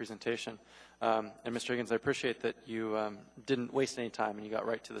and for your presentation. And Mr. Higgins, I appreciate that you didn't waste any time and you got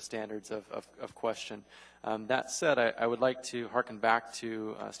right to the standards of question. That said, I would like to hearken back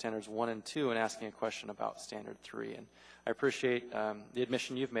to standards 1 and 2 and asking a question about standard 3. And I appreciate the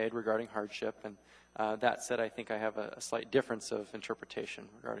admission you've made regarding hardship. And that said, I think I have a slight difference of interpretation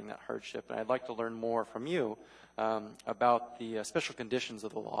regarding that hardship. And I'd like to learn more from you about the special conditions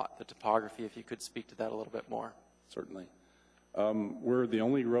of the lot, the topography, if you could speak to that a little bit more. Certainly. We're the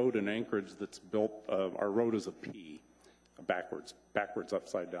only road in Anchorage that's built, our road is a P, backwards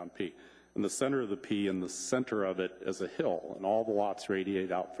upside down P. In the center of the P, in the center of it is a hill, and all the lots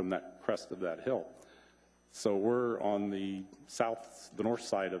radiate out from that crest of that hill. So we're on the north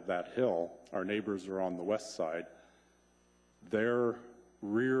side of that hill. Our neighbors are on the west side. Their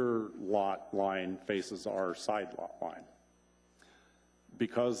rear lot line faces our side lot line.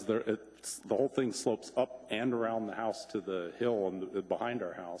 Because the whole thing slopes up and around the house to the hill and behind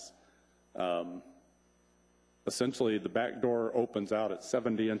our house, essentially the back door opens out at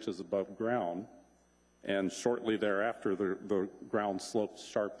 70 inches above ground, and shortly thereafter the ground slopes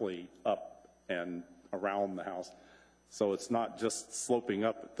sharply up and around the house. So it's not just sloping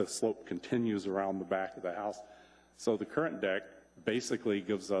up, the slope continues around the back of the house. So the current deck basically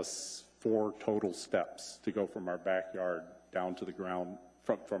gives us 4 total steps to go from our backyard down to the ground,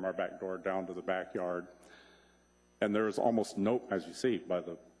 from our back door down to the backyard. And there is almost no, as you see by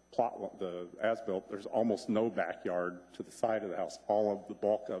the plot, the as-built, there's almost no backyard to the side of the house. All of the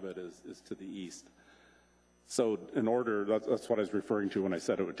bulk of it is to the east. So in order, that's what I was referring to when I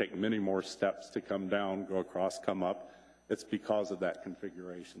said it would take many more steps to come down, go across, come up. It's because of that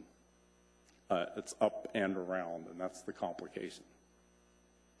configuration. It's up and around, and that's the complication.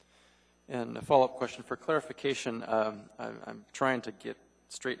 And a follow-up question for clarification. I'm trying to get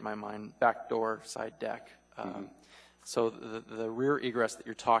straight in my mind, back door, side deck. So the rear egress that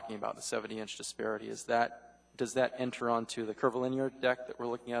you're talking about, the 70-inch disparity, does that enter onto the curvilinear deck that we're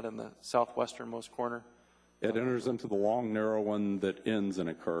looking at in the southwesternmost corner? It enters into the long, narrow one that ends in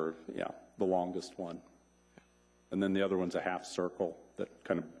a curve, yeah, the longest one. And then the other one's a half circle that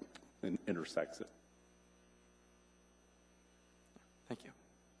kind of intersects it. Thank you.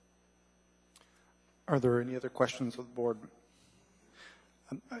 Are there any other questions of the board?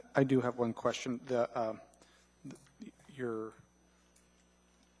 I do have one question. The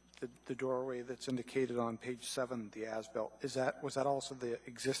doorway that's indicated on page 7, the as-built, was that also the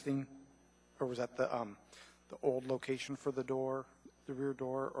existing, or was that the old location for the door, the rear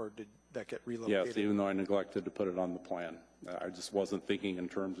door, or did that get relocated? Yes, even though I neglected to put it on the plan. I just wasn't thinking in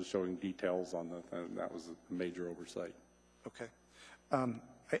terms of showing details on that was a major oversight. Okay.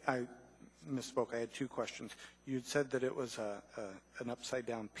 I misspoke. I had 2 questions. You'd said that it was an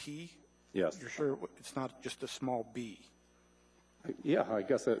upside-down P? Yes. You're sure it's not just a small B? Yeah, I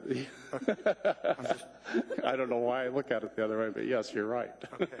guess it. I don't know why I look at it the other way, but yes, you're right.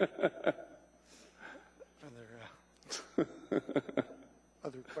 Okay.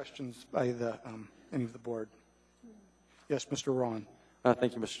 Other questions by any of the board? Yes, Mr. Ron.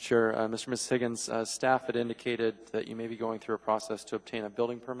 Thank you, Mr. Chair. Mr. and Mrs. Higgins, staff had indicated that you may be going through a process to obtain a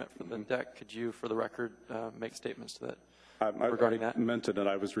building permit for the deck. Could you, for the record, make statements to that regarding that? I mentioned it.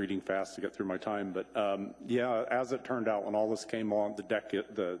 I was reading fast to get through my time, but yeah, as it turned out, when all this came on, the deck,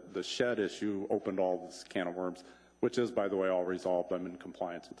 the shed issue opened all this can of worms. which is, by the way, all resolved. I'm in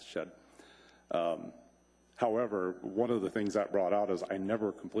compliance with the shed. However, one of the things that brought out is I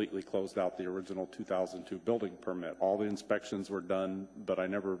never completely closed out the original 2002 building permit. All the inspections were done, but I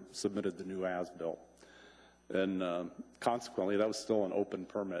never submitted the new as-built. And consequently, that was still an open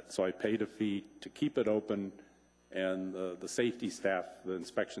permit. So I paid a fee to keep it open, and the safety staff, the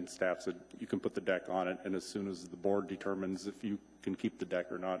inspection staff said, you can put the deck on it, and as soon as the board determines if you can keep the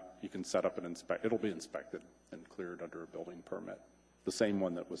deck or not, you can set up and inspect. It'll be inspected and cleared under a building permit, the same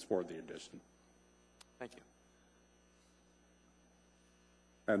one that was for the addition. Thank you.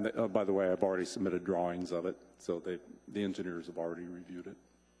 And by the way, I've already submitted drawings of it, so the engineers have already reviewed it.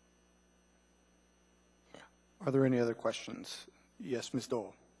 Are there any other questions? Yes, Ms.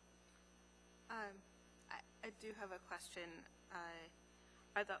 Dole. I do have a question.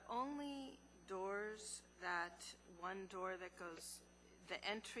 Are the only doors one door that goes, the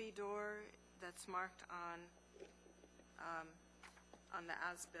entry door that's marked on the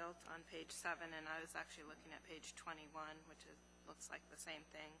as-built on page 7, and I was actually looking at page 21, which looks like the same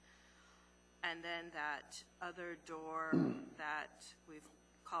thing, and then that other door that we've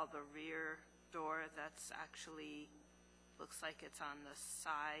called the rear door that's actually looks like it's on the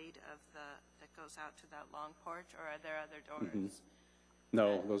side of that goes out to that long porch, or are there other doors?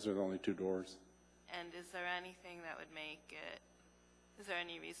 No, those are the only two doors. And is there anything that would make it, is there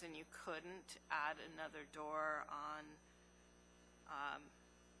any reason you couldn't add another door on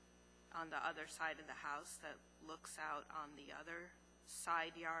the other side of the house that looks out on the other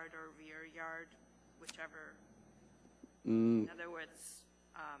side yard or rear yard, whichever? In other words,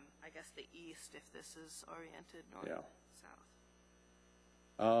 I guess the east, if this is oriented north, south.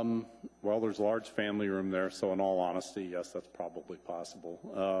 Well, there's a large family room there, so in all honesty, yes, that's probably possible.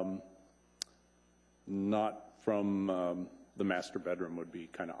 Not from the master bedroom would be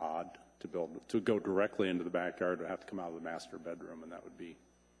kind of odd to build. To go directly into the backyard would have to come out of the master bedroom, and that would be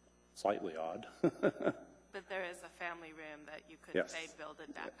slightly odd. But there is a family room that you could, Yes. say, build a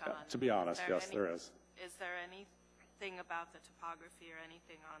deck on. To be honest, yes, there is. Is there anything about the topography or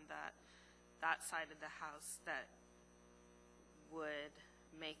anything on that side of the house that would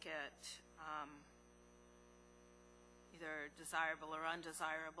make it either desirable or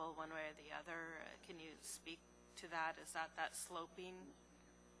undesirable one way or the other? Can you speak to that? Is that sloping,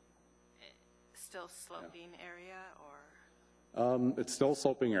 still sloping area, or? It's still a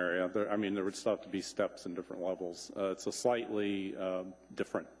sloping area. I mean, there would still have to be steps in different levels. It's a slightly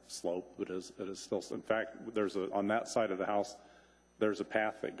different slope. It is still, in fact, on that side of the house, there's a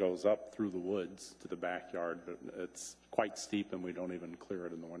path that goes up through the woods to the backyard, but it's quite steep, and we don't even clear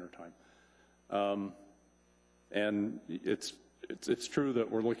it in the wintertime. And it's true that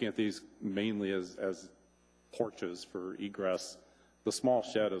we're looking at these mainly as porches for egress. The small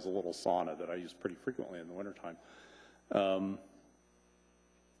shed is a little sauna that I use pretty frequently in the wintertime.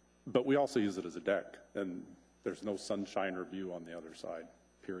 But we also use it as a deck, and there's no sunshine or view on the other side,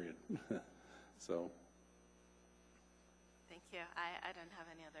 period. So. Thank you. I don't have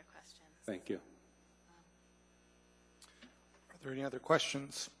any other questions. Thank you. Are there any other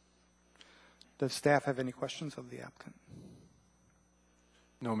questions? Does staff have any questions of the applicant?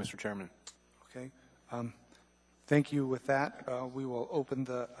 No, Mr. Chairman. Okay. Thank you. With that, we will open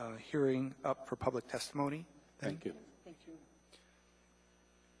the hearing up for public testimony. Thank you. Thank you.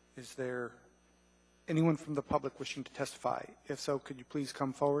 Is there anyone from the public wishing to testify? If so, could you please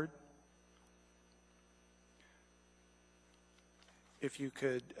come forward? If you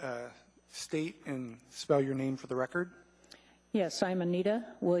could state and spell your name for the record. Yes, I'm Anita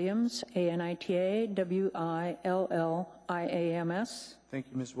Williams, A-N-I-T-A, W-I-L-L-I-A-M-S. Thank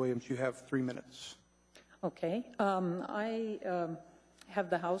you, Ms. Williams. You have 3 minutes. Okay. I have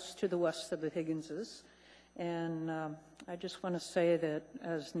the house to the west of the Higginses, and I just want to say that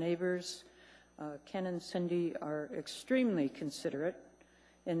as neighbors, Ken and Cindy are extremely considerate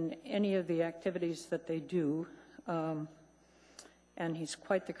in any of the activities that they do, and he's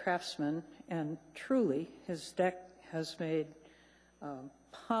quite the craftsman, and truly his deck has made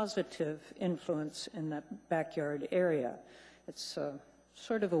positive influence in that backyard area. It's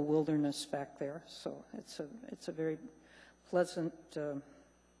sort of a wilderness back there, so it's a very pleasant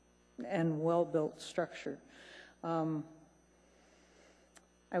and well-built structure. I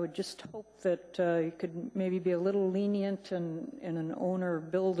would just hope that you could maybe be a little lenient in an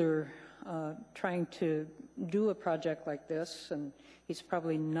owner-builder trying to do a project like this, and he's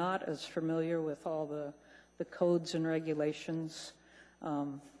probably not as familiar with all the codes and regulations,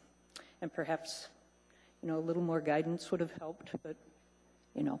 and perhaps, a little more guidance would have helped, but,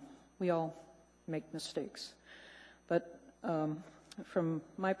 we all make mistakes. But from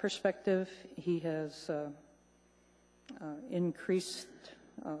my perspective, he has increased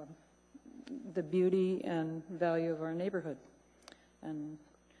the beauty and value of our neighborhood. And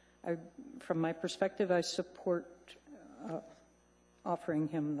from my perspective, I support offering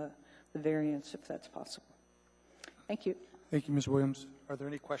him the variance if that's possible. Thank you. Thank you, Ms. Williams. Are there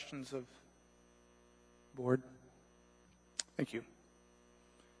any questions of board? Thank you.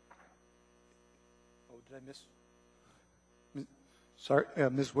 Oh, did I miss? Sorry,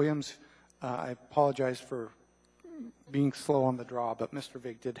 Ms. Williams, I apologize for being slow on the draw, but Mr.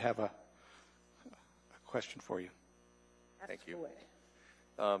 Vig did have a question for you. Thank you.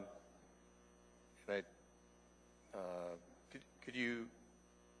 Could you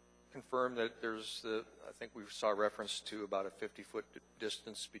confirm that there's I think we saw reference to about a 50-foot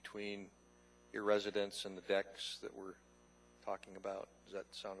distance between your residence and the decks that we're talking about? Does that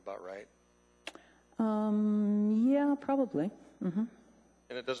sound about right? Yeah, probably. Mm-hmm.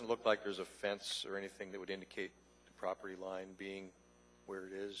 And it doesn't look like there's a fence or anything that would indicate the property line being where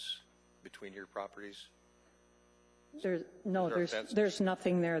it is between your properties? There's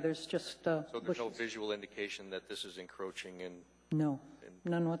nothing there. There's just So there's bushes. no visual indication that this is encroaching in? No,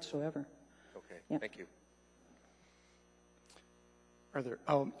 none whatsoever. Okay, Yeah. thank you. Are there,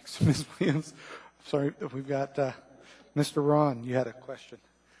 Ms. Williams, sorry, we've got Mr. Ron, you had a question.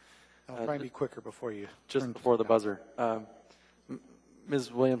 I'll try and be quicker before you. Just before the buzzer.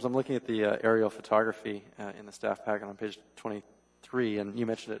 Ms. Williams, I'm looking at the aerial photography in the staff packet on page 23, and you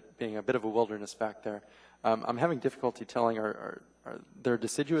mentioned it being a bit of a wilderness back there. I'm having difficulty telling, are there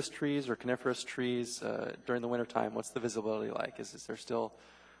deciduous trees or coniferous trees during the wintertime? What's the visibility like? Is there still...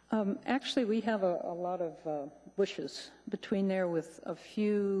 Actually, we have a lot of bushes between there with a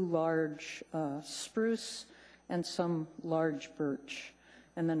few large spruce and some large birch,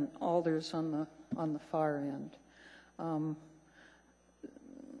 and then alders on the far end.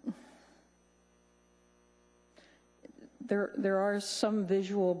 There are some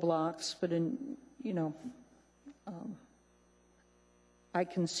visual blocks, but I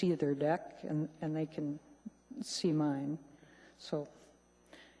can see their deck and they can see mine. So,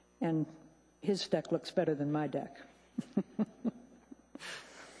 and his deck looks better than my deck.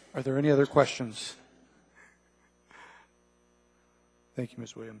 Are there any other questions? Thank you,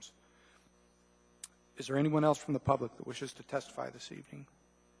 Ms. Williams. Is there anyone else from the public that wishes to testify this evening?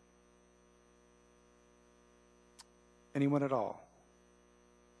 Anyone at all?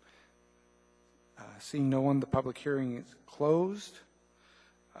 Seeing no one, the public hearing is closed.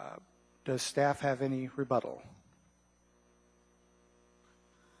 Does staff have any rebuttal?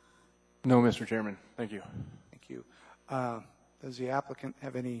 No, Mr. Chairman. Thank you. Thank you. Does the applicant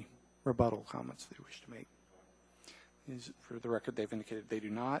have any rebuttal comments they wish to make? For the record, they've indicated they do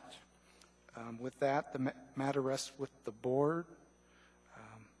not. With that, the matter rests with the board.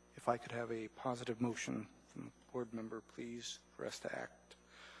 If I could have a positive motion from the board member, please, for us to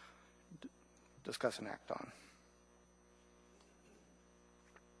discuss and act on.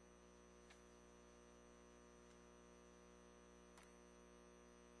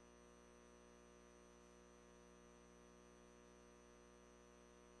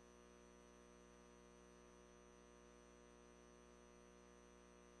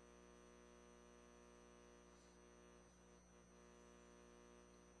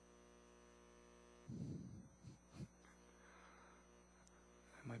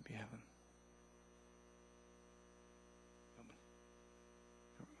 Might be having.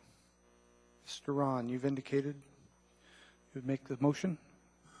 Mr. Ron, you've indicated you would make the motion?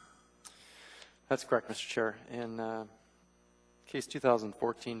 That's correct, Mr. Chair. In case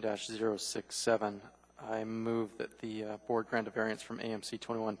 2014-067, I move that the board grant a variance from AMC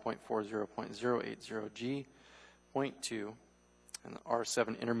 21.40.080G.2 and the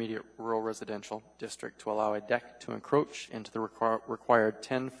R7 Intermediate Rural Residential District to allow a deck to encroach into the required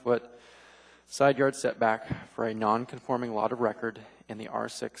 10-foot side yard setback for a non-conforming lot of record in the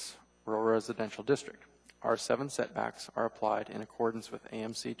R6 Rural Residential District. R7 setbacks are applied in accordance with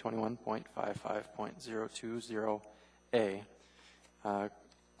AMC 21.55.020A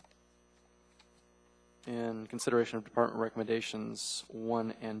in consideration of Department recommendations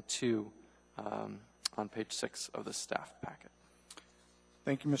 1 and 2 on page 6 of the staff packet.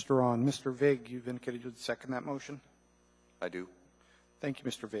 Thank you, Mr. Ron. Mr. Vig, you've indicated you would second that motion? I do. Thank you,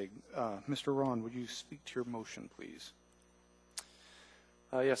 Mr. Vig. Mr. Ron, would you speak to your motion, please?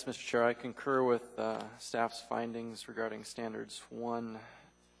 Yes, Mr. Chair, I concur with staff's findings regarding standards 1,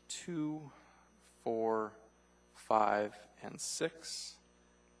 2, 4, 5, and 6.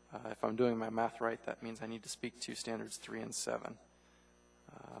 If I'm doing my math right, that means I need to speak to standards 3 and 7.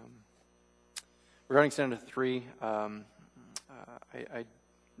 Regarding standard 3, I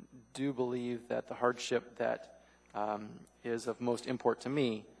do believe that the hardship that is of most import to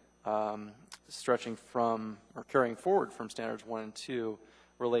me, stretching from or carrying forward from standards 1 and 2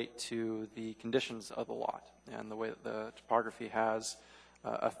 relate to the conditions of the lot and the way that the topography has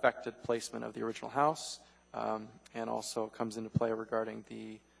affected placement of the original house, and also comes into play regarding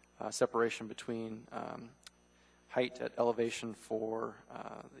the separation between height at elevation for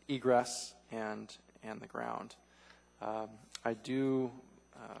the egress and the ground. I do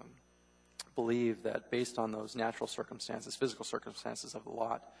believe that based on those natural circumstances, physical circumstances of the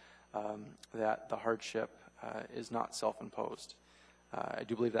lot, that the hardship is not self-imposed. I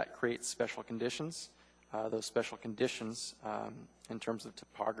do believe that creates special conditions. Those special conditions in terms of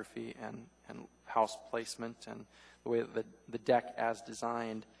topography and house placement and the way that the deck as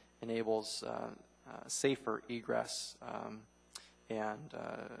designed enables safer egress and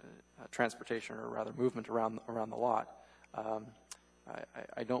transportation, or rather movement around the lot.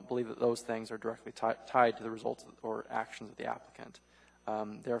 I don't believe that those things are directly tied to the results or actions of the applicant.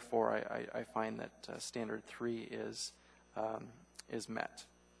 Therefore, I find that standard 3 is met.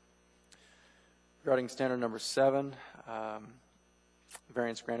 Regarding standard number 7,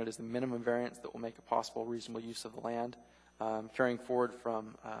 variance granted is the minimum variance that will make a possible reasonable use of the land. Carrying forward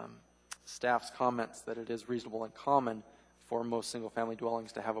from staff's comments that it is reasonable and common for most single-family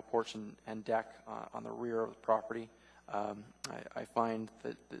dwellings to have a porch and deck on the rear of the property. I find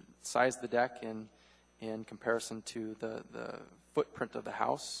that the size of the deck in comparison to the footprint of the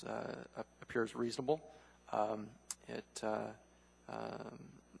house appears reasonable.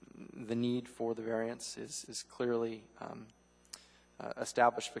 The need for the variance is clearly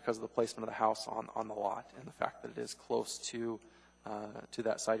established because of the placement of the house on the lot and the fact that it is close to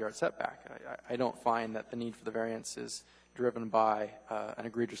that side yard setback. I don't find that the need for the variance is driven by an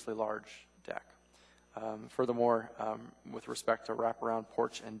egregiously large deck. Furthermore, with respect to wraparound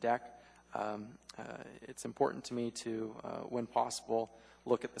porch and deck, it's important to me to, when possible,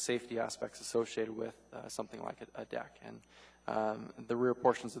 look at the safety aspects associated with something like a deck. And the rear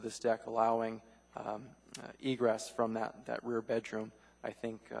portions of this deck allowing egress from that rear bedroom, I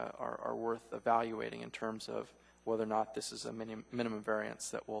think, are worth evaluating in terms of whether or not this is a minimum variance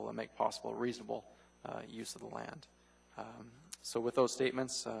that will make possible reasonable use of the land. So with those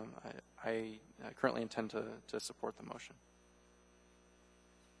statements, I currently intend to support the motion.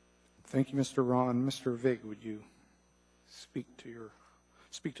 Thank you, Mr. Ron. Mr. Vig, would you speak to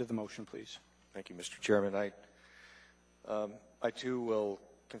the motion, please? Thank you, Mr. Chairman. I too will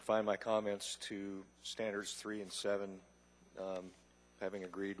confine my comments to standards 3 and 7, having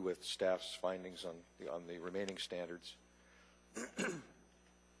agreed with staff's findings on the remaining standards.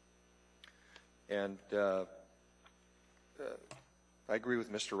 And I agree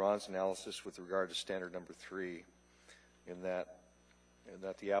with Mr. Ron's analysis with regard to standard number 3, in that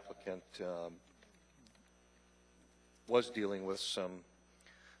the applicant was dealing with some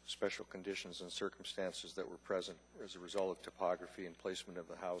special conditions and circumstances that were present as a result of topography and placement of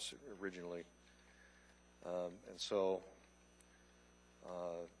the house originally. And so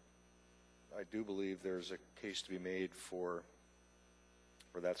I do believe there's a case to be made for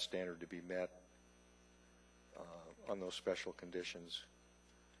that standard to be met on those special conditions.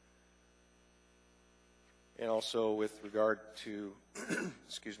 And also with regard to,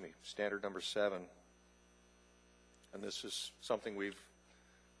 excuse me, standard number 7, and this is something we've,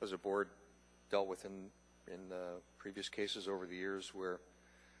 as a board, dealt with in previous cases over the years where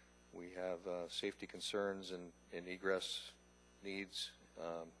we have safety concerns and egress needs.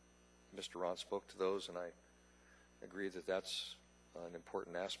 Mr. Ron spoke to those, and I agree that that's an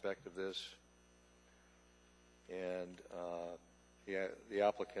important aspect of this. And the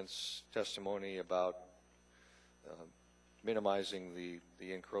applicant's testimony about minimizing the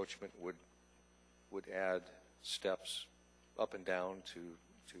encroachment would add steps up and down to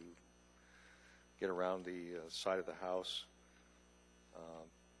get around the side of the house.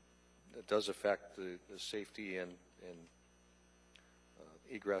 It does affect the safety and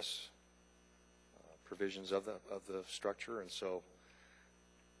egress provisions of the structure, and so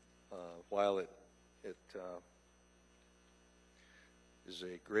while it is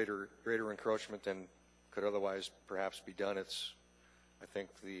a greater encroachment than could otherwise perhaps be done, I think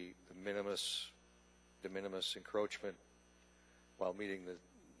the de minimis encroachment, while meeting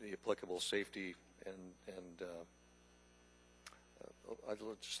the applicable safety and I'd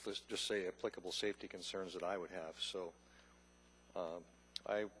just say applicable safety concerns that I would have. So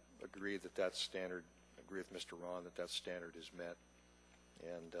I agree that standard, agree with Mr. Ron that standard is met,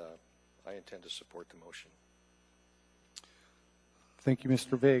 and I intend to support the motion. Thank you,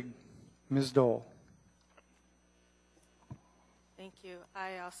 Mr. Vig. Ms. Dole. Thank you.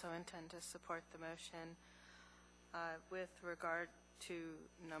 I also intend to support the motion. With regard to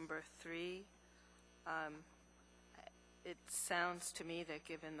number 3, it sounds to me that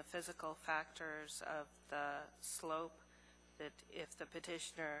given the physical factors of the slope, that if the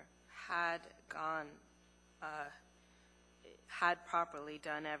petitioner had properly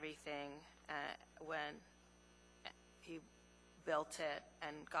done everything when he built it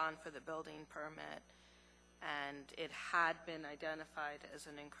and gone for the building permit, and it had been identified as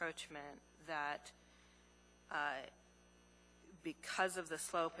an encroachment, that because of the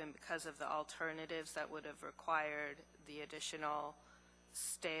slope and because of the alternatives that would have required the additional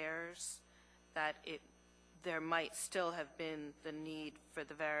stairs, that there might still have been the need for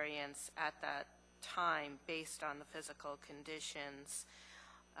the variance at that time based on the physical conditions,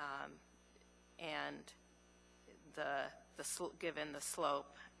 and given the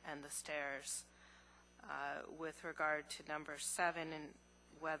slope and the stairs. With regard to number 7, and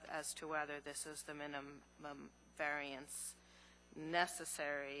as to whether this is the minimum variance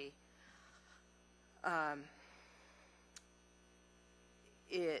necessary,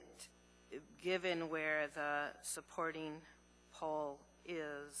 given where the supporting pole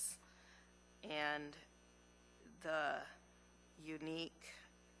is and the unique,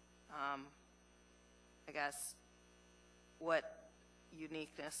 I guess, what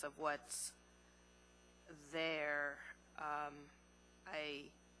uniqueness of what's there, I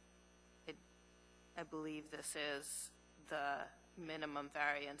believe this is the minimum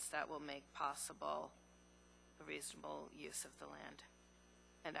variance that will make possible a reasonable use of the land.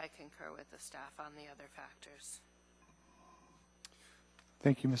 And I concur with the staff on the other factors.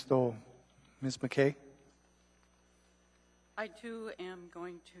 Thank you, Ms. Dole. Ms. McKay? I, too, am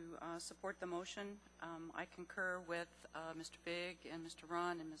going to support the motion. I concur with Mr. Bigg and Mr.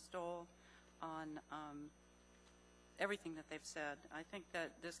 Ron and Ms. Dole on everything that they've said. I think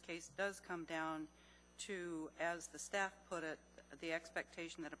that this case does come down to, as the staff put it, the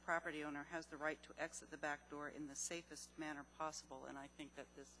expectation that a property owner has the right to exit the back door in the safest manner possible, and I think that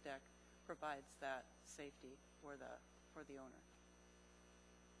this deck provides that safety for the owner.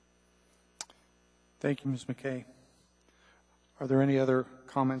 Thank you, Ms. McKay. Are there any other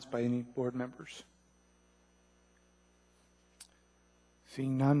comments by any board members?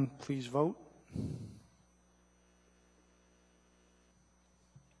 Seeing none, please vote.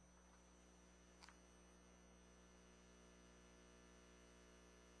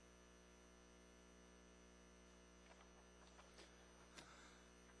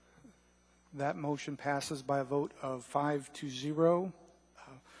 That motion passes by a vote of 5-0.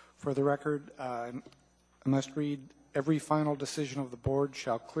 For the record, I must read, every final decision of the board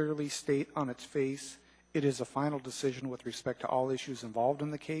shall clearly state on its face it is a final decision with respect to all issues involved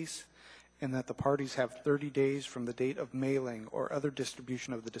in the case, and that the parties have 30 days from the date of mailing or other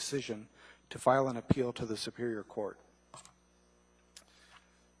distribution of the decision to file an appeal to the Superior Court.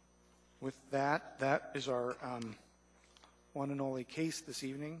 With that, that is our one and only case this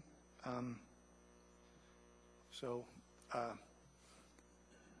evening. I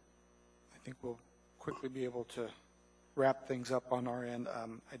think we'll quickly be able to wrap things up on our end.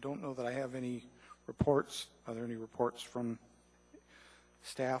 I don't know that I have any reports. Are there any reports from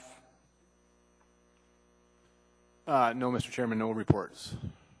staff? No, Mr. Chairman, no reports.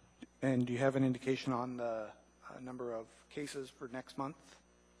 And do you have an indication on the number of cases for next month?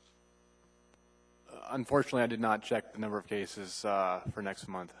 Unfortunately, I did not check the number of cases for next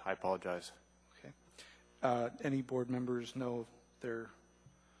month. I apologize. Okay. Any board members know their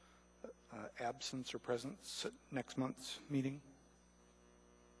absence or presence at next month's meeting?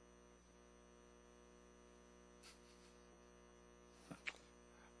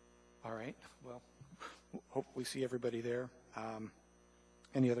 All right. Well, hope we see everybody there.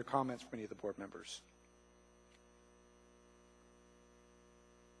 Any other comments from any of the board members?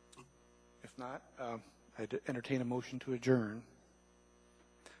 If not, I'd entertain a motion to adjourn.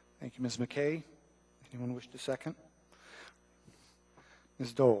 Thank you, Ms. McKay. Anyone wish to second?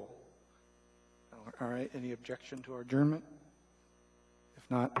 Ms. Dole? All right. Any objection to our adjournment? If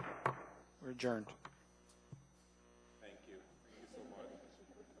not, we're adjourned.